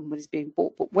sold and what is being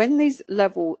bought. But when these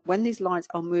lines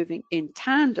are moving in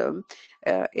tandem,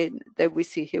 that we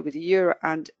see here with the euro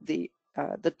and the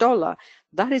dollar,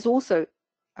 that is also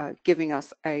giving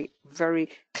us a very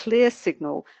clear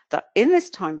signal that in this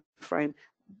time frame,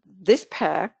 this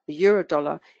pair, the euro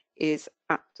dollar, is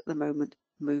at the moment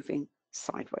moving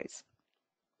sideways,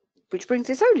 which brings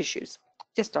its own issues.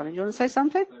 Yes, darling, you want to say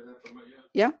something?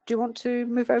 Yeah, do you want to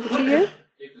move over to you?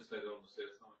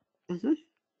 Mm-hmm.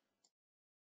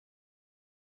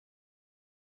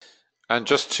 And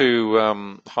just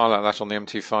to highlight that on the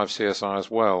MT5 CSI as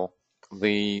well,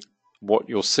 what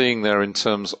you're seeing there in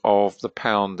terms of the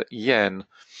pound yen,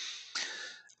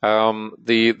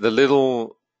 the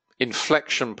little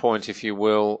inflection point, if you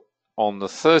will, on the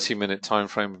 30-minute time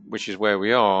frame, which is where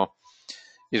we are,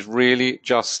 is really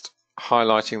just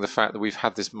highlighting the fact that we've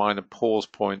had this minor pause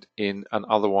point in an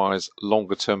otherwise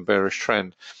longer-term bearish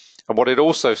trend. And what it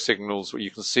also signals, what you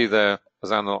can see there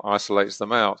as Anna isolates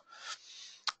them out,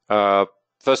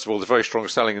 first of all, the very strong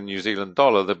selling in the New Zealand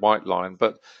dollar, the white line,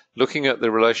 but looking at the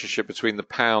relationship between the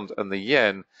pound and the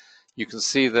yen, you can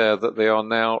see there that they are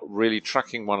now really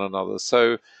tracking one another.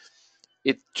 So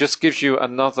it just gives you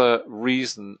another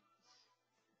reason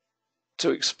to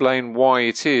explain why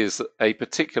it is that a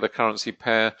particular currency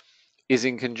pair is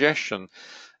in congestion.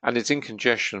 And it's in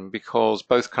congestion because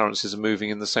both currencies are moving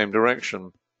in the same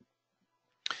direction.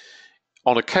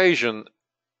 On occasion,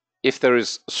 if there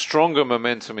is stronger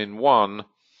momentum in one,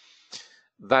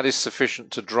 that is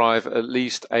sufficient to drive at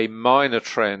least a minor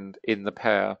trend in the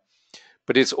pair.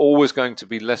 But it's always going to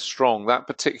be less strong. That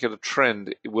particular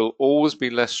trend will always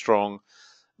be less strong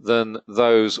than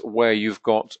those where you've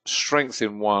got strength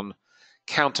in one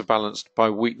counterbalanced by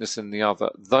weakness in the other.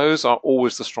 Those are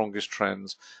always the strongest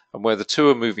trends, and where the two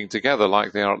are moving together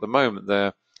like they are at the moment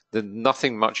there, then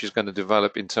nothing much is going to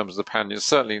develop in terms of the pan,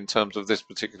 certainly in terms of this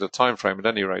particular time frame at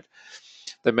any rate.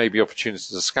 There may be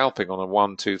opportunities of scalping on a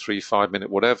 1, 2, 3, 5 minute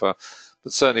whatever,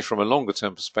 but certainly from a longer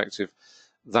term perspective,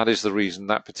 that is the reason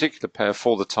that particular pair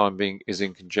for the time being is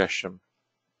in congestion.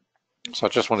 So I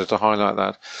just wanted to highlight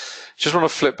that. Just want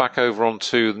to flip back over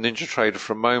onto the NinjaTrader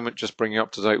for a moment, just bring you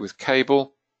up to date with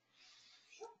cable.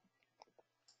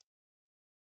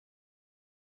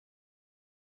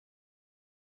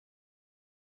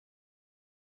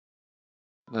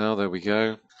 Now, there we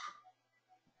go.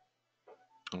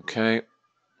 Okay.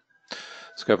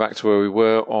 Let's go back to where we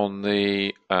were on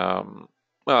the, well,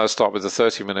 let's start with the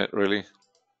 30-minute really.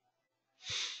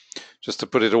 Just to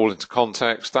put it all into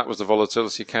context, that was the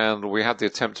volatility candle. We had the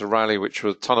attempt to rally, which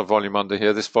was a ton of volume under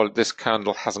here. This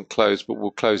candle hasn't closed, but will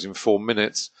close in 4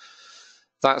 minutes.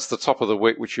 That's the top of the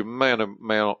wick, which you may or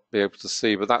may not be able to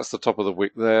see, but that's the top of the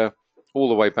wick there, all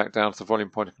the way back down to the volume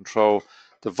point of control.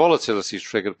 The volatility is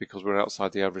triggered because we're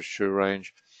outside the average true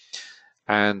range,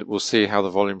 and we'll see how the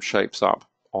volume shapes up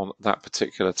on that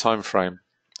particular time frame.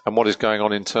 And what is going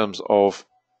on in terms of,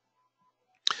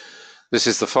 this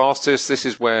is the fastest. This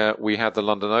is where we had the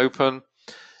London Open.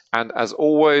 And as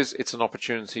always, it's an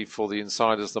opportunity for the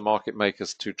insiders, the market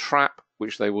makers, to trap,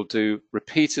 which they will do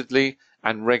repeatedly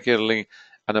and regularly,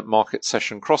 and at market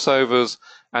session crossovers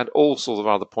and all sorts of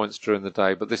other points during the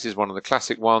day. But this is one of the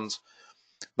classic ones.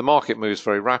 The market moves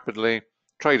very rapidly.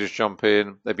 Traders jump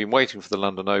in. They've been waiting for the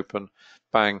London Open.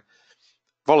 Bang.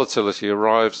 Volatility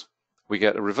arrives. We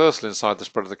get a reversal inside the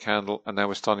spread of the candle, and now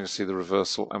we're starting to see the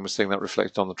reversal, and we're seeing that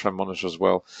reflected on the trend monitor as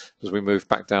well as we move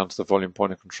back down to the volume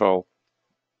point of control.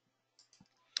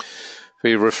 If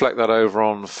we reflect that over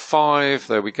on 5,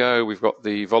 there we go. We've got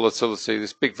the volatility,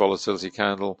 this big volatility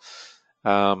candle,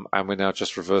 and we're now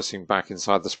just reversing back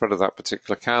inside the spread of that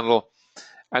particular candle.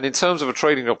 And in terms of a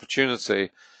trading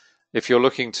opportunity, if you're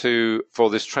looking for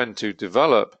this trend to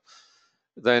develop,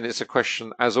 then it's a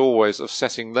question, as always, of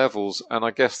setting levels. And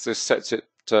I guess this sets it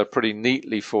pretty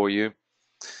neatly for you.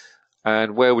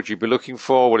 And where would you be looking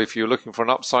for? Well, if you're looking for an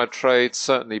upside trade,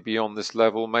 certainly beyond this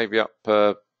level, maybe up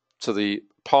to the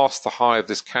past the high of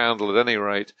this candle at any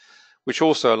rate, which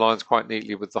also aligns quite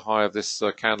neatly with the high of this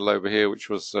candle over here, which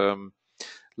was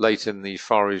late in the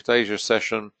Far East Asia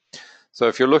session. So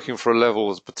if you're looking for a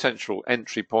level as potential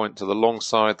entry point to the long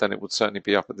side, then it would certainly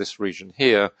be up at this region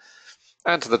here.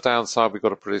 And to the downside, we've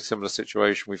got a pretty similar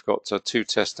situation. We've got 2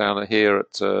 tests down here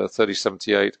at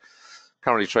 30.78,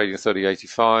 currently trading at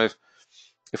 30.85.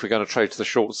 If we're going to trade to the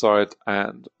short side,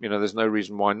 and there's no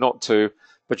reason why not to,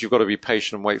 but you've got to be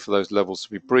patient and wait for those levels to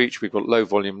be breached. We've got low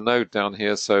volume node down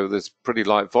here, so there's pretty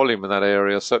light volume in that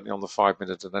area, certainly on the 5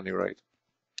 minute at any rate.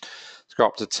 Let's go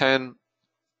up to 10.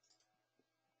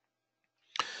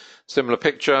 Similar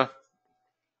picture.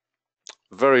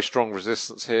 Very strong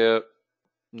resistance here.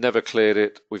 Never cleared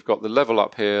it. We've got the level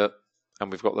up here,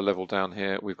 and we've got the level down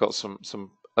here. We've got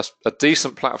a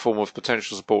decent platform of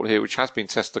potential support here, which has been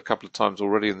tested a couple of times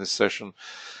already in this session.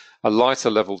 A lighter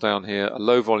level down here, a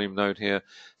low volume node here.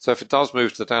 So if it does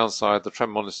move to the downside, the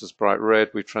trend monitor is bright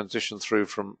red. We transition through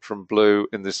from blue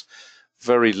in this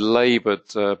very labored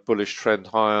bullish trend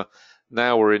higher.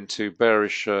 Now we're into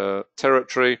bearish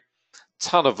territory.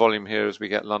 Ton of volume here as we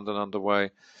get London underway.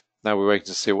 Now we're waiting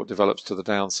to see what develops to the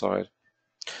downside.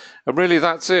 And really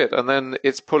that's it. And then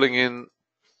it's pulling in,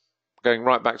 going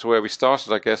right back to where we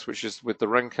started, I guess, which is with the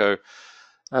Renko.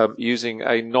 Using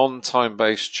a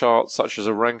non-time-based chart such as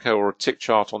a Renko or a tick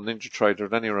chart on NinjaTrader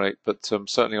at any rate, but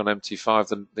certainly on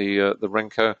MT5, the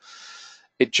Renko,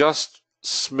 it just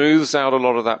smooths out a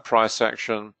lot of that price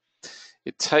action.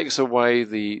 It takes away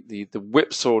the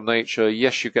whipsaw nature.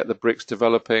 Yes, you get the bricks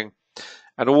developing,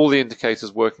 and all the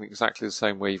indicators working exactly the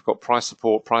same way. You've got price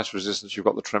support, price resistance, you've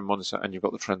got the trend monitor, and you've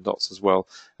got the trend dots as well.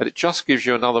 And it just gives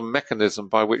you another mechanism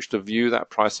by which to view that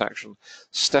price action,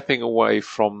 stepping away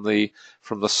from the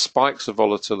spikes of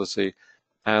volatility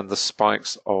and the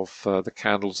spikes of the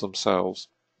candles themselves.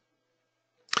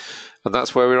 And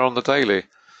that's where we're on the daily.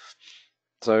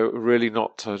 So really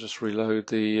not just reload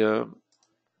the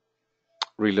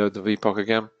VPOC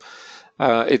again.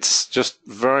 It's just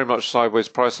very much sideways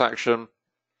price action.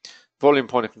 Volume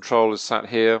point of control is sat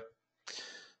here.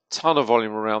 Ton of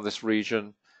volume around this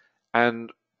region, and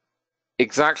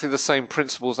exactly the same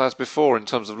principles as before in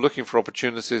terms of looking for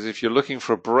opportunities. If you're looking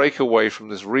for a breakaway from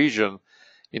this region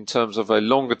in terms of a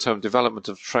longer term development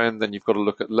of trend, then you've got to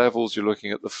look at levels. You're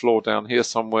looking at the floor down here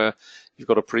somewhere. You've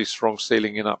got a pretty strong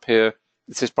ceiling in up here.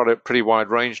 This is probably a pretty wide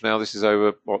range now. This is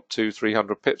over, what,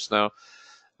 200-300 pips now.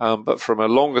 But from a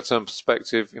longer term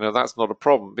perspective, that's not a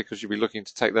problem because you'll be looking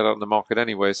to take that out in the market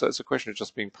anyway. So it's a question of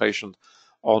just being patient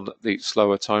on the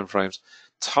slower time frames.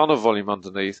 Ton of volume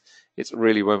underneath. It's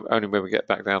really only when we get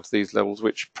back down to these levels,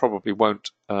 which probably won't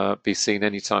be seen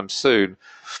anytime soon,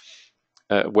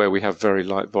 where we have very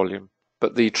light volume.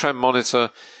 But the trend monitor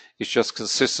is just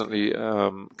consistently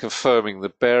confirming the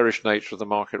bearish nature of the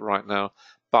market right now.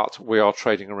 But we are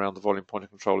trading around the volume point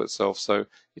of control itself, so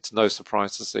it's no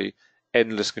surprise to see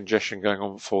endless congestion going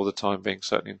on for the time being,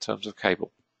 certainly in terms of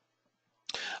cable.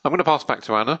 I'm going to pass back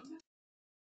to Anna.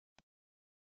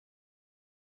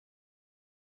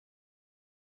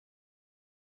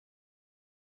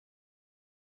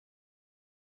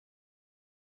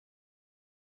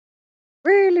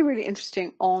 Really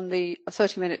interesting on the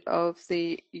 30-minute of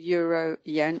the euro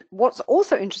yen. What's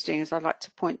also interesting is I'd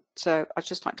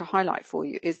just like to highlight for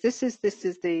you is this is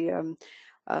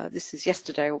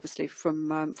yesterday, obviously, from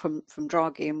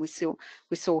Draghi, and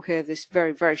we saw here this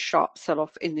very sharp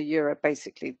sell-off in the euro.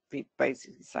 Basically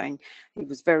saying he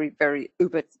was very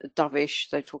uber dovish.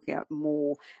 They're talking about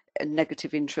more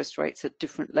negative interest rates at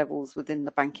different levels within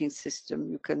the banking system.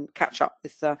 You can catch up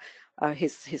with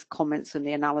his comments and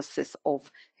the analysis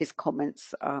of his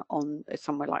comments on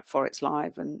somewhere like Forex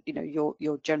Live and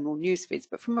your general news feeds.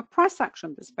 But from a price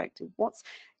action perspective, what's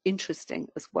interesting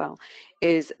as well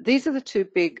is these are the two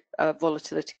big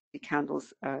volatility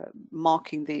candles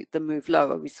marking the move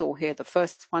lower. We saw here the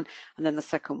first one and then the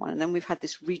second one, and then we've had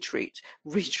this retreat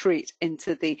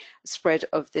into the spread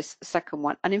of this second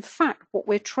one. And in fact, what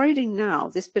we're trading now,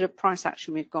 this bit of price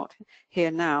action we've got here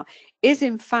now, is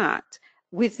in fact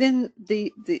within the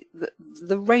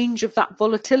range of that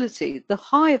volatility. The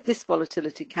high of this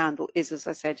volatility candle is, as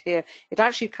I said here, it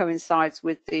actually coincides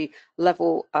with the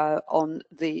level on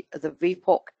the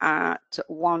VPOC at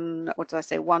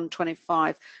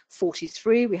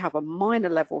 125.43. We have a minor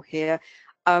level here.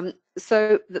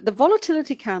 So the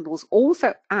volatility candles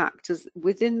also act as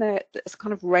within their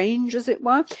kind of range, as it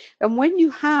were. And when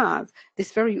you have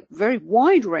this very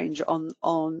wide range on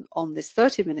this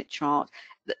 30-minute chart,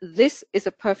 this is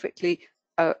a perfectly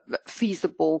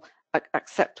feasible,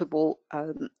 acceptable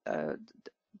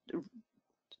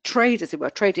trade, as it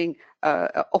were, trading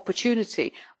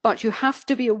opportunity. But you have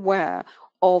to be aware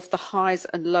of the highs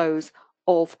and lows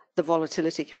of the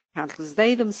volatility candles.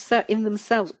 They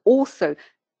themselves also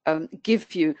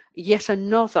give you yet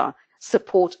another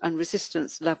support and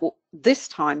resistance level, this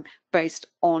time based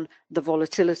on the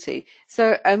volatility.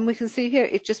 So, and we can see here,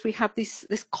 we have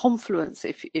this confluence,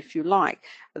 if you like.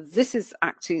 This is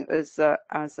acting as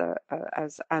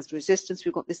resistance.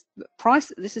 We've got this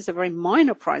price. This is a very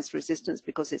minor price resistance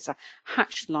because it's a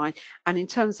hatched line. And in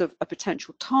terms of a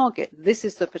potential target, this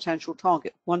is the potential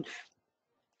target,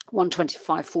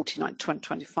 125.49,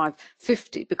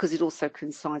 125.50, because it also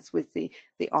coincides with the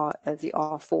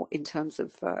R4 in terms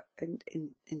of in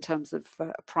terms of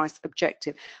a price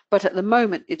objective. But at the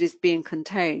moment, it is being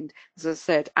contained, as I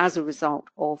said, as a result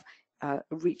of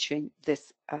reaching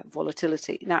this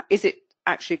volatility. Now, is it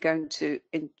actually going to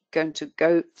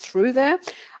go through there?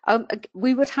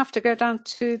 We would have to go down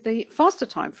to the faster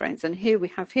time frames, and here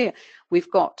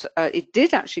we've got it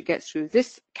did actually get through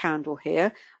this candle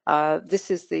here.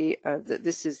 This is the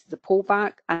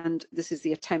pullback, and this is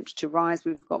the attempt to rise.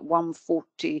 We've got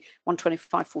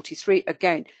 125.43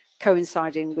 again,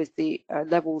 coinciding with the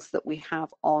levels that we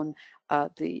have on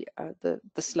the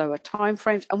slower time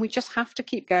frames, and we just have to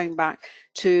keep going back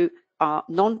to our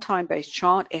non-time-based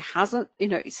chart. It hasn't,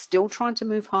 it's still trying to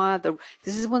move higher.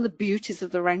 This is one of the beauties of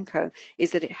the Renko,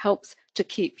 is that it helps to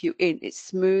keep you in. It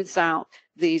smooths out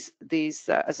these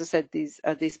as I said, these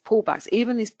pullbacks.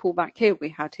 Even this pullback here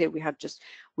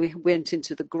we went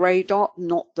into the grey dot,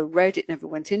 not the red. It never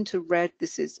went into red.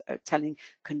 This is telling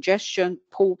congestion,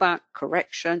 pullback,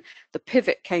 correction. The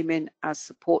pivot came in as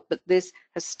support, but this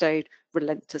has stayed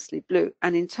relentlessly blue.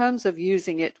 And in terms of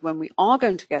using it when we are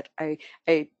going to get a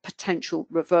potential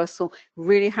reversal,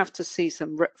 really have to see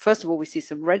first of all, we see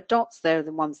some red dots. They're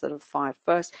the ones that have fired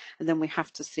first, and then we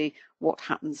have to see what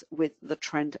happens with the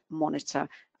trend monitor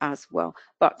as well.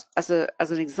 But as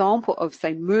an example of,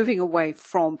 say, moving away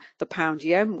from the pound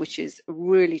yen, which is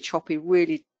really choppy,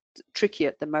 really tricky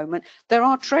at the moment, there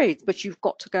are trades, but you've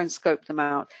got to go and scope them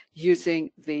out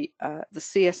using the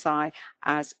CSI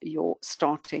as your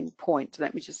starting point.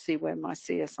 Let me just see where my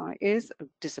CSI is. It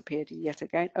disappeared yet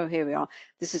again. Oh, here we are.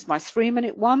 This is my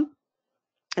 3-minute one,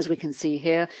 as we can see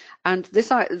here, and this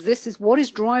is what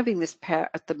is driving this pair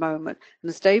at the moment. And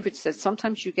as David said,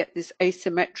 sometimes you get this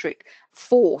asymmetric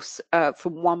force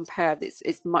from one pair that's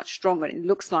much stronger. It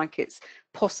looks like it's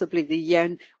possibly the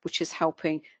yen which is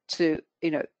helping to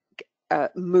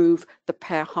move the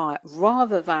pair higher,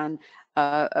 rather than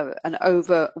an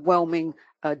overwhelming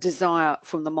desire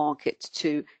from the market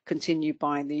to continue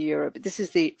buying the euro. But this is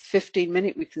the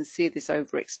 15-minute. We can see this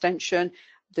overextension.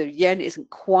 The yen isn't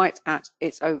quite at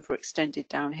its overextended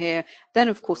down here. Then,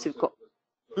 of course, we've got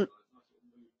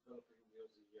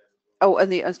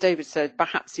and as David said,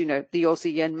 perhaps the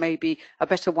Aussie yen may be a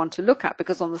better one to look at,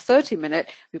 because on the 30-minute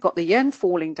we've got the yen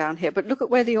falling down here, but look at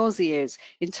where the Aussie is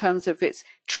in terms of its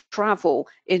travel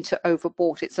into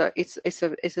overbought. It's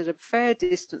at a fair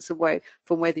distance away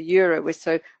from where the euro is.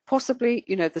 So possibly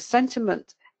the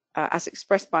sentiment as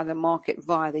expressed by the market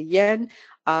via the yen,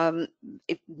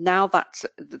 now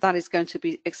that is going to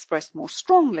be expressed more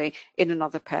strongly in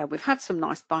another pair. We've had some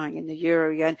nice buying in the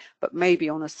euro yen, but maybe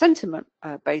on a sentiment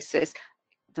basis,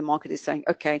 the market is saying,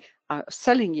 okay,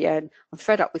 selling yen, I'm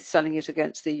fed up with selling it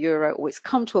against the euro, or it's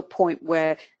come to a point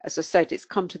where, as I said, it's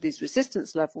come to these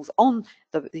resistance levels on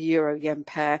the euro yen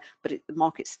pair, but the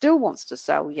market still wants to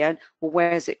sell yen. Well,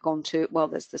 where has it gone to? Well,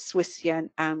 there's the Swiss yen,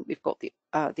 and we've got the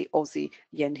Aussie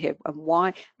yen here. And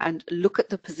why? And look at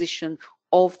the position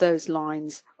of those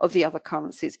lines of the other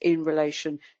currencies in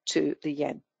relation to the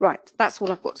yen. Right, that's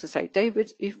all I've got to say.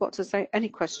 David, you've got to say any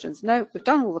questions? No, we've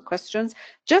done all the questions.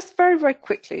 Just very, very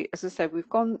quickly, as I said, we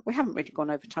haven't really gone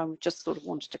over time. We just sort of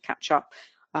wanted to catch up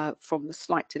from the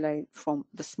slight delay from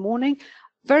this morning.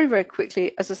 Very, very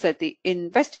quickly, as I said, the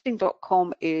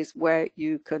investing.com is where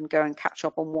you can go and catch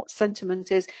up on what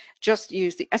sentiment is. Just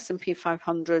use the S&P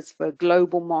 500s for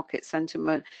global market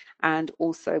sentiment and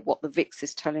also what the VIX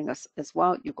is telling us as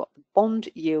well. You've got the bond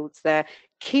yields there.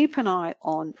 Keep an eye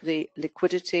on the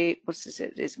liquidity. What is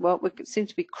it? Well, we seem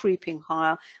to be creeping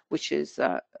higher, which is,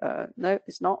 no,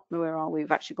 it's not. Where are we?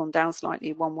 We've actually gone down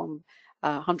slightly,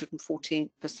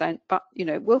 114%. But, you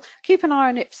know, we'll keep an eye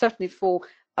on it, certainly for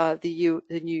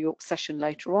the New York session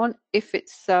later on. If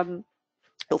it's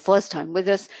your first time with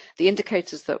us, the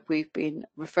indicators that we've been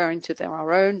referring to, they're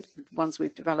our own ones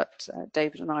we've developed,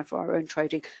 David and I, for our own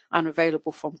trading, and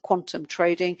available from Quantum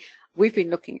Trading. We've been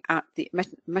looking at the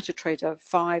MetaTrader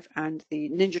 5 and the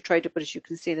NinjaTrader, but as you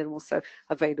can see, they're also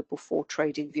available for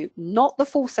TradingView. Not the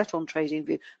full set on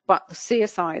TradingView, but the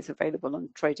CSI is available on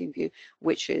TradingView,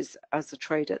 which is, as a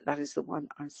trader, that is the one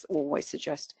I always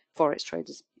suggest Forex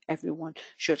traders, everyone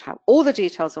should have. All the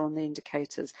details are on the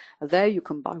indicators are there. You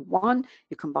can buy one,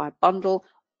 you can buy a bundle,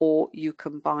 or you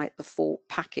can buy the full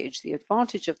package. The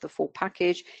advantage of the full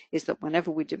package is that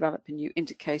whenever we develop a new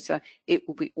indicator, it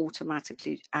will be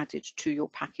automatically added to your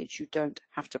package. You don't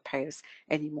have to pay us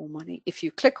any more money. If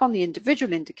you click on the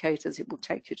individual indicators, it will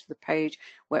take you to the page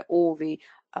where all the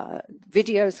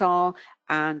videos are,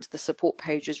 and the support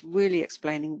page is really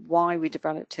explaining why we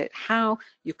developed it, how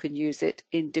you can use it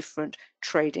in different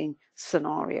trading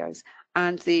scenarios.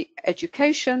 And the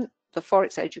education, the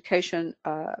Forex education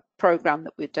program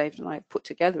that David and I have put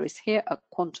together is here, a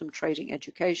Quantum Trading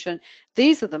Education.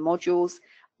 These are the modules,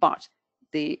 but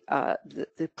the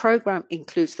program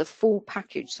includes the full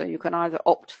package. So you can either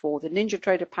opt for the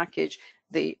NinjaTrader package,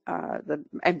 the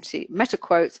empty meta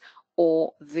quotes,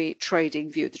 or the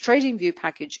TradingView. The TradingView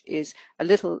package is a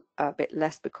little bit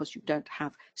less because you don't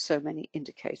have so many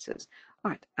indicators.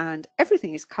 Right, and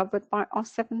everything is covered by our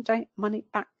 7-day money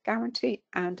back guarantee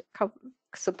and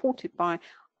supported by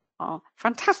our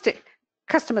fantastic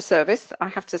customer service. I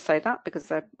have to say that because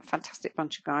they're a fantastic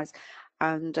bunch of guys,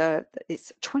 and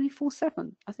it's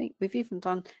 24/7. I think we've even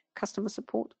done customer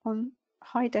support on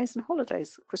high days and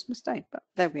holidays, Christmas Day, but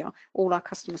there we are. All our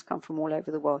customers come from all over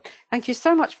the world. Thank you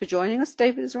so much for joining us.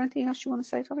 David, is there anything else you want to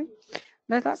say, darling?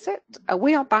 No, that's it.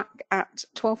 We are back at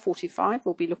 12:45.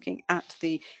 We'll be looking at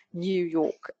the New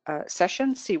York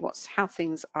session, see how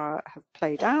things have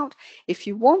played out. If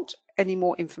you want any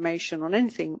more information on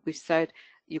anything we've said,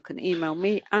 you can email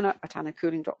me,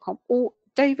 anna@annacooling.com, or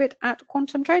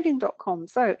david@quantumtrading.com.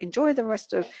 So enjoy the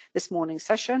rest of this morning's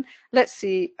session. Let's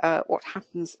see what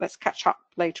happens. Let's catch up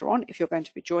later on if you're going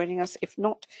to be joining us. If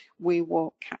not, we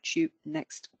will catch you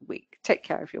next week. Take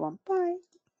care, everyone. Bye.